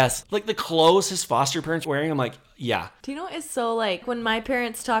like, yes, like the clothes his foster parents were wearing. I'm like, yeah. Do you know what is so like when my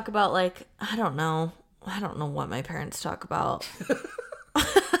parents talk about like, I don't know what my parents talk about.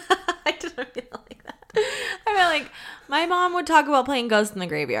 I didn't mean like that. I mean, like, my mom would talk about playing Ghost in the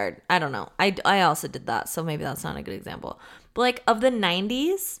Graveyard. I don't know. I also did that, so maybe that's not a good example. But, like, of the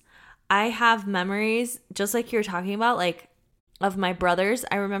 90s, I have memories, just like you were talking about, like, of my brothers.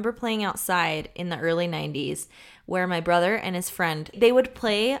 I remember playing outside in the early 90s where my brother and his friend, they would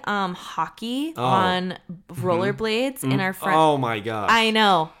play hockey on rollerblades in our front. Oh, my gosh. I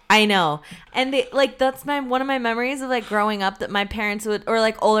know. And they like that's one of my memories of like growing up, that my parents would, or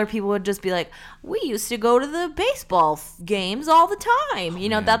like older people would just be like, we used to go to the baseball games all the time. You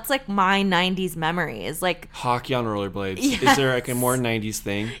know, that's like my 90s memory is like hockey on rollerblades. Yes. Is there like a more 90s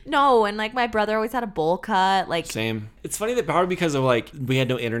thing? No, and like my brother always had a bowl cut. Like same. It's funny that probably because of like we had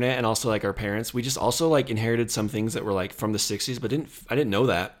no internet and also like our parents, we just also like inherited some things that were like from the 60s, but I didn't know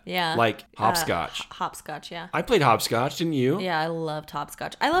that. Yeah. Like hopscotch. Hopscotch, yeah. I played hopscotch, didn't you? Yeah, I loved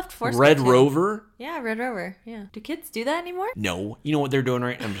hopscotch. I loved Foursquare Red too. Rover? Yeah, Red Rover. Yeah. Do kids do that anymore? No. You know what they're doing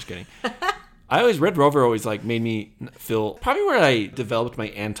right? I'm just kidding. Red Rover always like made me feel probably where I developed my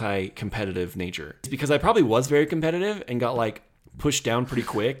anti-competitive nature. It's because I probably was very competitive and got like pushed down pretty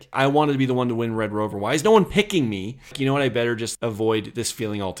quick. I wanted to be the one to win Red Rover. Why is no one picking me? You know what? I better just avoid this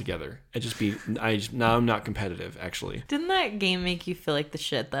feeling altogether. Now I'm not competitive, actually. Didn't that game make you feel like the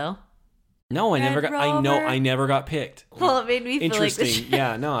shit though? No, I never got picked. Well, it made me feel like the shit.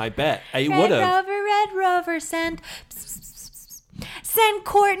 Yeah, no, I bet. I would have. Red Rover, send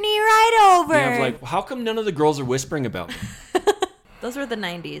Courtney right over. Yeah, I was like, how come none of the girls are whispering about me? Those were the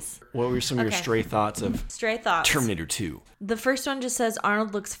 90s. What were some of your stray thoughts of Terminator 2? The first one just says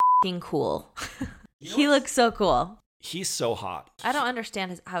Arnold looks f***ing cool. He looks so cool. He's so hot. I don't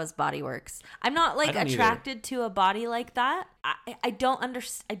understand how his body works. I'm not like attracted to a body like that. I don't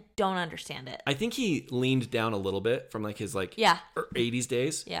understand it. I think he leaned down a little bit from like his 80s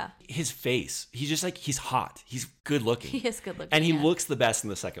days. Yeah. His face. He's just like he's hot. He's good looking. He is good looking. And he looks the best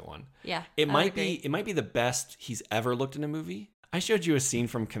in the second one. Yeah. It might be the best he's ever looked in a movie. I showed you a scene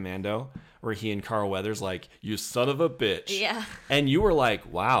from Commando where he and Carl Weathers like, "You son of a bitch." Yeah. And you were like,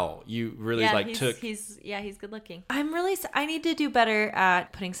 "Wow, you really took." He's good looking. I need to do better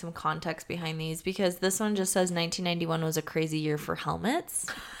at putting some context behind these because this one just says 1991 was a crazy year for helmets.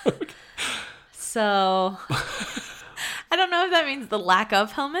 So I don't know if that means the lack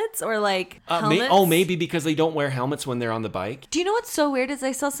of helmets or like helmets. Maybe because they don't wear helmets when they're on the bike. Do you know what's so weird is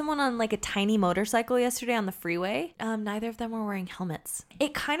I saw someone on like a tiny motorcycle yesterday on the freeway. Neither of them were wearing helmets.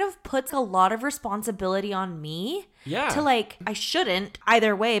 It kind of puts a lot of responsibility on me. Yeah. To like, I shouldn't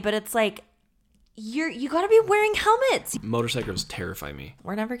either way, but it's like, you gotta be wearing helmets. Motorcycles terrify me.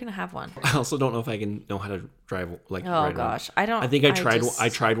 We're never gonna have one. I also don't know if I can know how to drive like. Oh gosh, one. I think I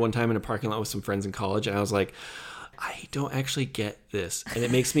tried one time in a parking lot with some friends in college, and I was like, I don't actually get this. And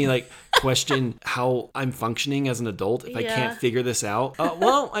it makes me like question how I'm functioning as an adult if I can't figure this out.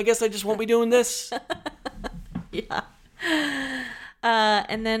 Well, I guess I just won't be doing this. Yeah.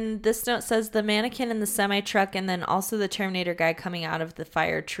 And then this note says the mannequin in the semi-truck and then also the Terminator guy coming out of the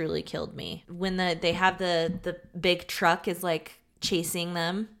fire truly killed me. When they have the big truck is like chasing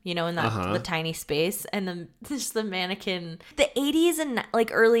them, you know, in that the tiny space, and then just the mannequin. The 80s and like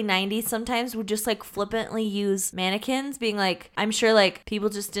early 90s sometimes would just like flippantly use mannequins, being like, I'm sure like people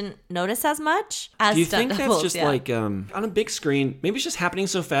just didn't notice as much as. Do you think that's just like on a big screen? Maybe it's just happening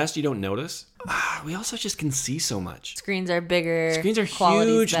so fast you don't notice. We also just can see so much. Screens are bigger. Screens are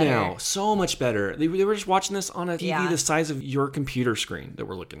huge now. So much better. They were just watching this on a TV the size of your computer screen that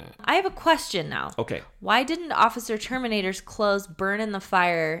we're looking at. I have a question now. Okay. Why didn't Officer Terminator's clothes burn in the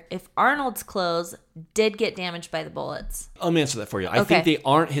fire if Arnold's clothes did get damaged by the bullets? Let me answer that for you. I think they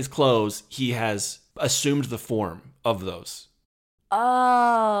aren't his clothes. He has assumed the form of those.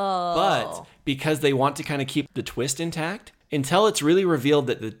 Oh. But because they want to kind of keep the twist intact, until it's really revealed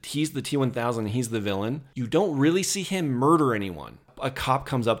that he's the T-1000 and he's the villain, you don't really see him murder anyone. A cop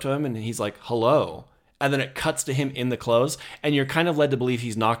comes up to him and he's like, hello. And then it cuts to him in the clothes, and you're kind of led to believe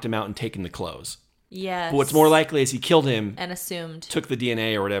he's knocked him out and taken the clothes. Yes. But what's more likely is he killed him and assumed, took the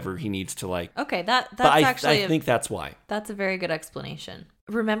DNA or whatever he needs to like. Okay, that's I think that's why. That's a very good explanation.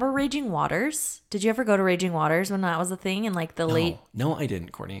 Remember Raging Waters? Did you ever go to Raging Waters when that was a thing in like the late? No, I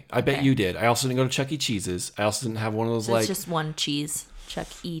didn't, Courtney. I bet you did. I also didn't go to Chuck E. Cheese's. I also didn't have one of those It's just one cheese. Chuck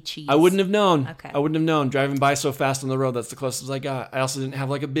E. Cheese. I wouldn't have known. Okay. I wouldn't have known. Driving by so fast on the road, that's the closest I got. I also didn't have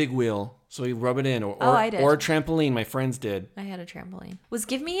like a big wheel, so you rub it in. I did. Or a trampoline. My friends did. I had a trampoline. Was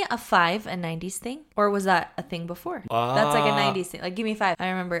Give Me a 5 a 90s thing? Or was that a thing before? That's like a 90s thing. Like Give Me 5. I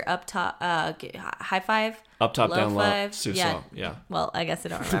remember up top, high five. Up top, low down five. low. Yeah. Well, I guess I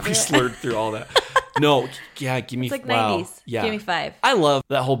don't remember. We slurred through all that. No, yeah, give me. It's like wow. 90s. Yeah, Give Me 5. I love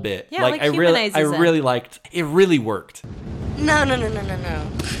that whole bit. Yeah, like I really liked. It really worked. No.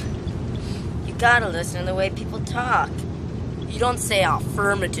 You gotta listen to the way people talk. You don't say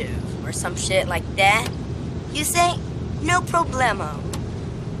affirmative or some shit like that. You say no problemo.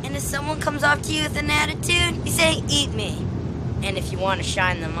 And if someone comes up to you with an attitude, you say eat me. And if you want to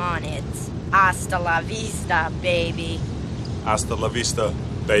shine them on, it's hasta la vista, baby. Hasta la vista,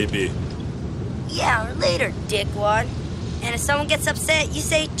 baby. Yeah, or later, dickwad. And if someone gets upset, you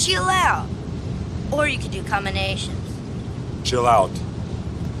say chill out. Or you could do combinations. Chill out,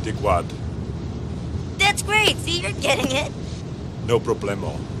 dickwad. That's great. See, you're getting it. No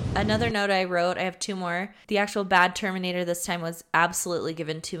problemo. Another note I wrote, I have two more. The actual bad Terminator this time was absolutely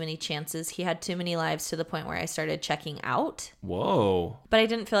given too many chances. He had too many lives to the point where I started checking out. Whoa. But I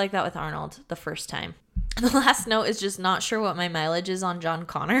didn't feel like that with Arnold the first time. The last note is just not sure what my mileage is on John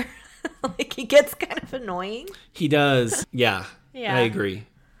Connor. Like, he gets kind of annoying. He does. Yeah. Yeah. I agree.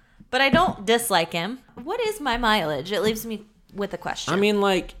 But I don't dislike him. What is my mileage? It leaves me with a question. I mean,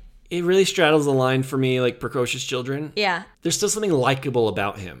 like, It really straddles the line for me, like Precocious Children. Yeah. There's still something likable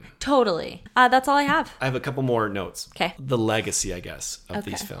about him. Totally. That's all I have. I have a couple more notes. Okay. The legacy, I guess, of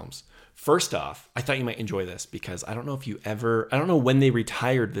these films. First off, I thought you might enjoy this because I don't know when they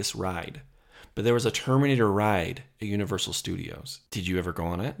retired this ride, but there was a Terminator ride at Universal Studios. Did you ever go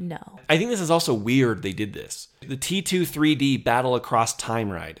on it? No. I think this is also weird they did this. The T2 3D Battle Across Time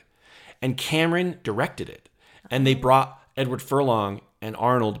ride. And Cameron directed it. And they brought Edward Furlong and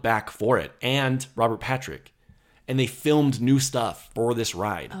Arnold back for it, and Robert Patrick. And they filmed new stuff for this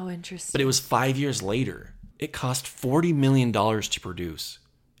ride. Oh, interesting. But it was 5 years later. It cost $40 million to produce,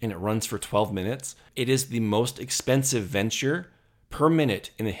 and it runs for 12 minutes. It is the most expensive venture per minute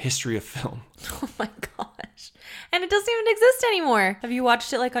in the history of film. Oh my gosh. And it doesn't even exist anymore. Have you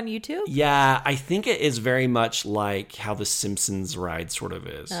watched it like on YouTube? Yeah, I think it is very much like how the Simpsons ride sort of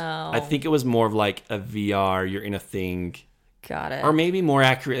is. Oh. I think it was more of like a VR, you're in a thing. Got it. Or maybe more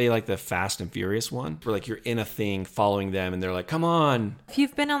accurately like the Fast and Furious one, where like you're in a thing following them and they're like, come on. If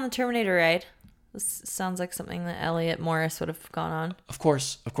you've been on the Terminator ride, this sounds like something that Elliot Morris would have gone on. Of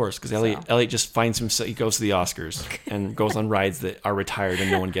course, because Elliot just finds himself, he goes to the Oscars and goes on rides that are retired and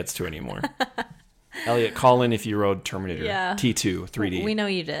no one gets to anymore. Elliot, call in if you rode Terminator T2 3D. We know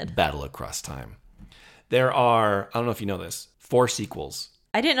you did. Battle Across Time. There are, I don't know if you know this, 4 sequels.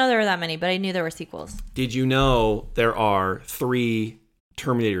 I didn't know there were that many, but I knew there were sequels. Did you know there are 3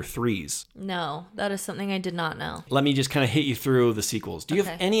 Terminator 3s? No, that is something I did not know. Let me just kind of hit you through the sequels. Do you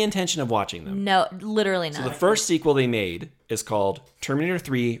have any intention of watching them? No, literally not. So the first sequel they made is called Terminator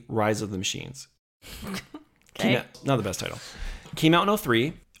 3 Rise of the Machines. Okay. Not the best title. Came out in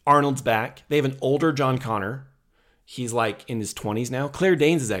 2003. Arnold's back. They have an older John Connor. He's like in his 20s now. Claire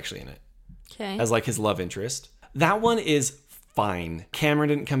Danes is actually in it. Okay. As like his love interest. That one is fine. Cameron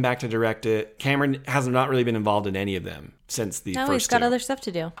didn't come back to direct it. Cameron has not really been involved in any of them since the No, first he's got 2. other stuff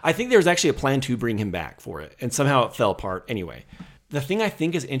to do. I think there was actually a plan to bring him back for it, and somehow it fell apart. Anyway, the thing I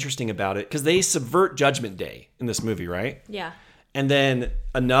think is interesting about it, because they subvert Judgment Day in this movie, right? Yeah. And then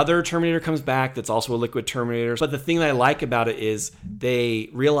another Terminator comes back that's also a liquid Terminator. But the thing that I like about it is they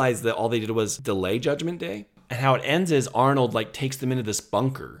realize that all they did was delay Judgment Day. And how it ends is Arnold like takes them into this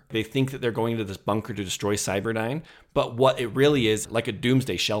bunker. They think that they're going into this bunker to destroy Cyberdyne, but what it really is, like a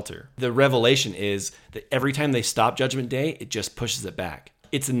doomsday shelter. The revelation is that every time they stop Judgment Day, it just pushes it back.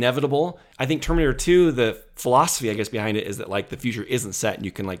 It's inevitable. I think Terminator 2, the philosophy, I guess, behind it is that like the future isn't set and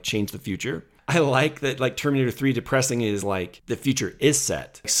you can like change the future. I like that like Terminator 3 depressing is like the future is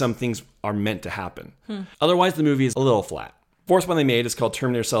set. Some things are meant to happen. Otherwise, the movie is a little flat. Fourth one they made is called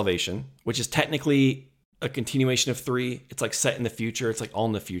Terminator Salvation, which is technically a continuation of 3. It's like set in the future. It's like all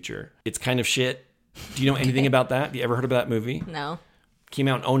in the future. It's kind of shit. Do you know anything about that? Have you ever heard of that movie? No. Came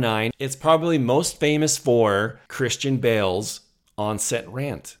out in 2009. It's probably most famous for Christian Bale's on-set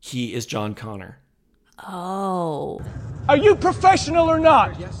rant. He is John Connor. Oh. Are you professional or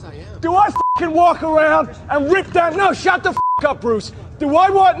not? Yes, I am. Do I fucking walk around and rip that? No, shut the up, Bruce. Do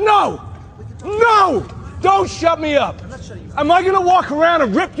I what? No! No! Don't shut me up. Am I gonna walk around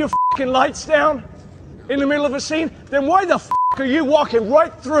and rip your fucking lights down in the middle of a scene? Then why the are you walking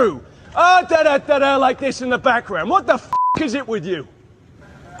right through? Da-da-da-da, like this in the background. What the is it with you?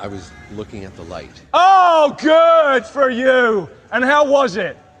 I was looking at the light. Oh, good for you. And how was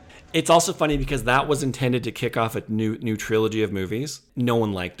it? It's also funny because that was intended to kick off a new trilogy of movies. No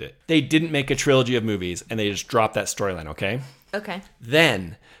one liked it. They didn't make a trilogy of movies, and they just dropped that storyline, okay? Okay.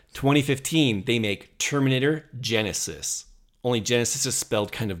 Then, 2015, they make Terminator Genesis. Only Genesis is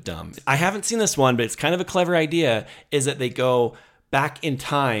spelled kind of dumb. I haven't seen this one, but it's kind of a clever idea, is that they go back in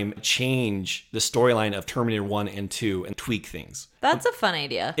time, change the storyline of Terminator 1 and 2, and tweak things. That's a fun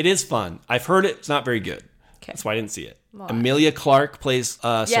idea. It is fun. I've heard it. It's not very good. Okay. That's why I didn't see it. Well, Emilia Clarke plays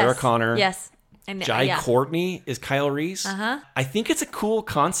Sarah Connor. Yes. Jai Courtney is Kyle Reese. Uh-huh. I think it's a cool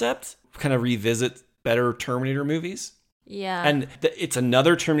concept. Kind of revisit better Terminator movies. Yeah. And it's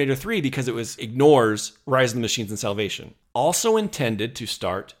another Terminator 3 because it ignores Rise of the Machines and Salvation. Also intended to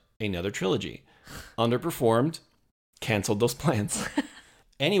start another trilogy. Underperformed. Canceled those plans.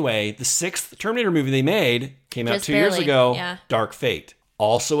 Anyway, the 6th Terminator movie they made came out 2 years ago. Yeah. Dark Fate.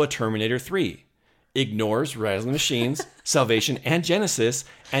 Also a Terminator 3. Ignores Rise of the Machines, Salvation, and Genesis,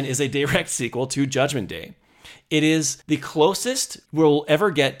 and is a direct sequel to Judgment Day. It is the closest we'll ever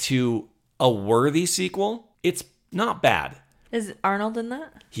get to a worthy sequel. It's not bad. Is Arnold in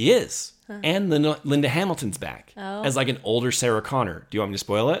that? He is. Huh. And Linda Hamilton's back as like an older Sarah Connor. Do you want me to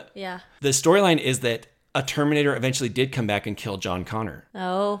spoil it? Yeah. The storyline is that a Terminator eventually did come back and kill John Connor.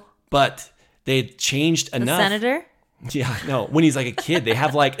 Oh. But they changed enough. The senator? Yeah, no. When he's like a kid, they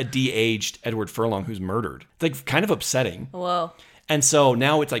have like a de-aged Edward Furlong who's murdered. It's like kind of upsetting. Whoa. And so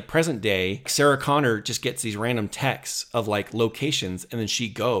now it's like present day. Sarah Connor just gets these random texts of like locations, and then she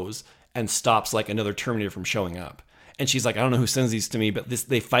goes and stops like another Terminator from showing up. And she's like, I don't know who sends these to me, but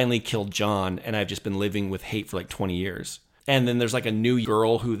they finally killed John, and I've just been living with hate for like 20 years. And then there's like a new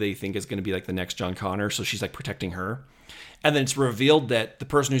girl who they think is going to be like the next John Connor, so she's like protecting her. And then it's revealed that the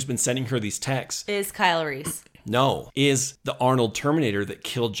person who's been sending her these texts is Kyle Reese. No, is the Arnold Terminator that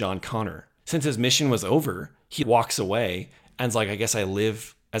killed John Connor. Since his mission was over, he walks away and's like, I guess I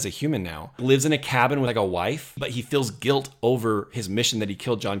live as a human now. Lives in a cabin with like a wife, but he feels guilt over his mission that he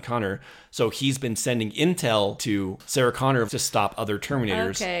killed John Connor. So he's been sending intel to Sarah Connor to stop other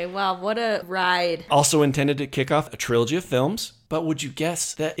Terminators. Okay, wow, what a ride. Also intended to kick off a trilogy of films, but would you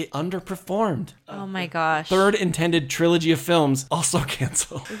guess that it underperformed? Oh my gosh. Third intended trilogy of films also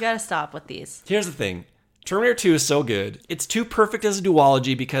canceled. We gotta stop with these. Here's the thing. Terminator 2 is so good. It's too perfect as a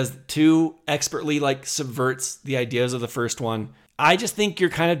duology because 2 expertly like subverts the ideas of the first one. I just think you're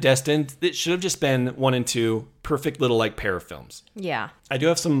kind of destined. It should have just been 1 and 2 perfect little like pair of films. Yeah. I do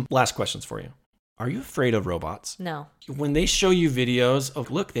have some last questions for you. Are you afraid of robots? No. When they show you videos of,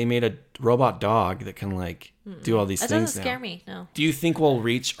 look, they made a robot dog that can like do all these things now. It doesn't scare me, no. Do you think we'll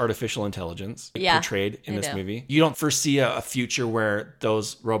reach artificial intelligence portrayed in this movie? You don't foresee a future where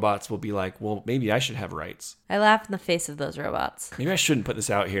those robots will be like, well, maybe I should have rights. I laugh in the face of those robots. Maybe I shouldn't put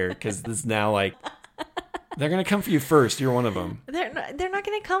this out here because this is now like... They're going to come for you first. You're one of them. They're not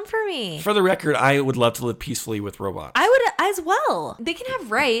going to come for me. For the record, I would love to live peacefully with robots. I would as well. They can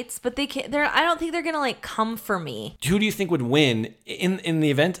have rights, but they can't. I don't think they're going to like come for me. Who do you think would win in the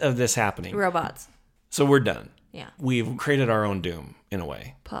event of this happening? Robots. So we're done. Yeah. We've created our own doom in a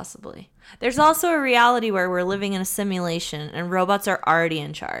way. Possibly. There's also a reality where we're living in a simulation and robots are already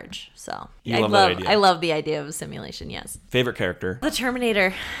in charge. So I love that idea. I love the idea of a simulation. Yes. Favorite character? The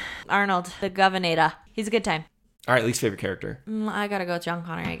Terminator. Arnold, the Governor. He's a good time. All right, least favorite character. I gotta go with John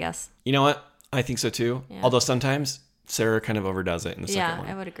Connor, I guess. You know what? I think so too. Yeah. Although sometimes Sarah kind of overdoes it in the second one.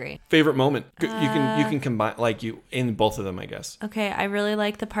 Yeah, I would agree. Favorite moment? You can combine like you in both of them, I guess. Okay, I really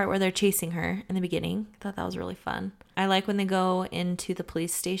like the part where they're chasing her in the beginning. I thought that was really fun. I like when they go into the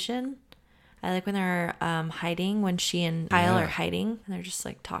police station. I like when they're hiding, when she and Kyle are hiding, and they're just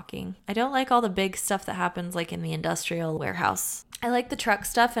like talking. I don't like all the big stuff that happens like in the industrial warehouse. I like the truck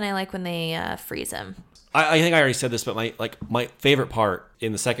stuff, and I like when they freeze him. I think I already said this, but my favorite part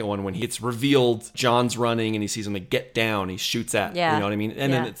in the second one when it's revealed John's running and he sees him like get down, he shoots at, you know what I mean?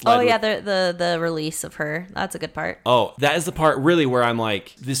 And then it's the release of her. That's a good part. Oh, that is the part really where I'm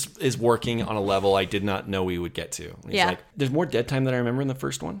like, this is working on a level I did not know we would get to. And he's like, there's more dead time than I remember in the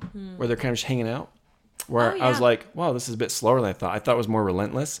first one, where they're kind of just hanging out. Where I was like, wow, this is a bit slower than I thought. I thought it was more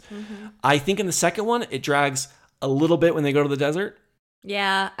relentless. Mm-hmm. I think in the second one, it drags a little bit when they go to the desert.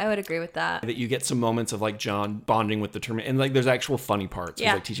 Yeah, I would agree with that. That you get some moments of like John bonding with the Terminator, and like there's actual funny parts.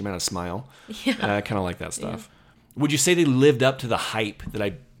 Yeah, like teach him how to smile. Yeah, I kind of like that stuff. Yeah. Would you say they lived up to the hype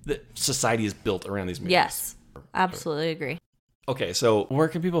that society has built around these movies? Yes, absolutely agree. Okay, so where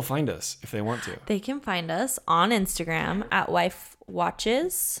can people find us if they want to? They can find us on Instagram at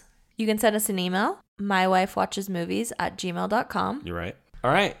wifewatches. You can send us an email, mywifewatchesmovies@gmail.com. You're right.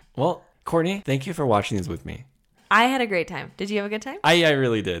 All right. Well, Courtney, thank you for watching these with me. I had a great time. Did you have a good time? I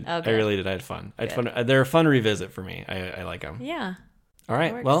really did. Okay. I really did. I had fun. I had fun. They're a fun revisit for me. I like them. Yeah. All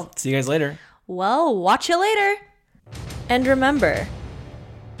right. Well, see you guys later. Well, watch you later. And remember,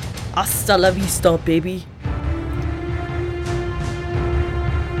 hasta la vista, baby.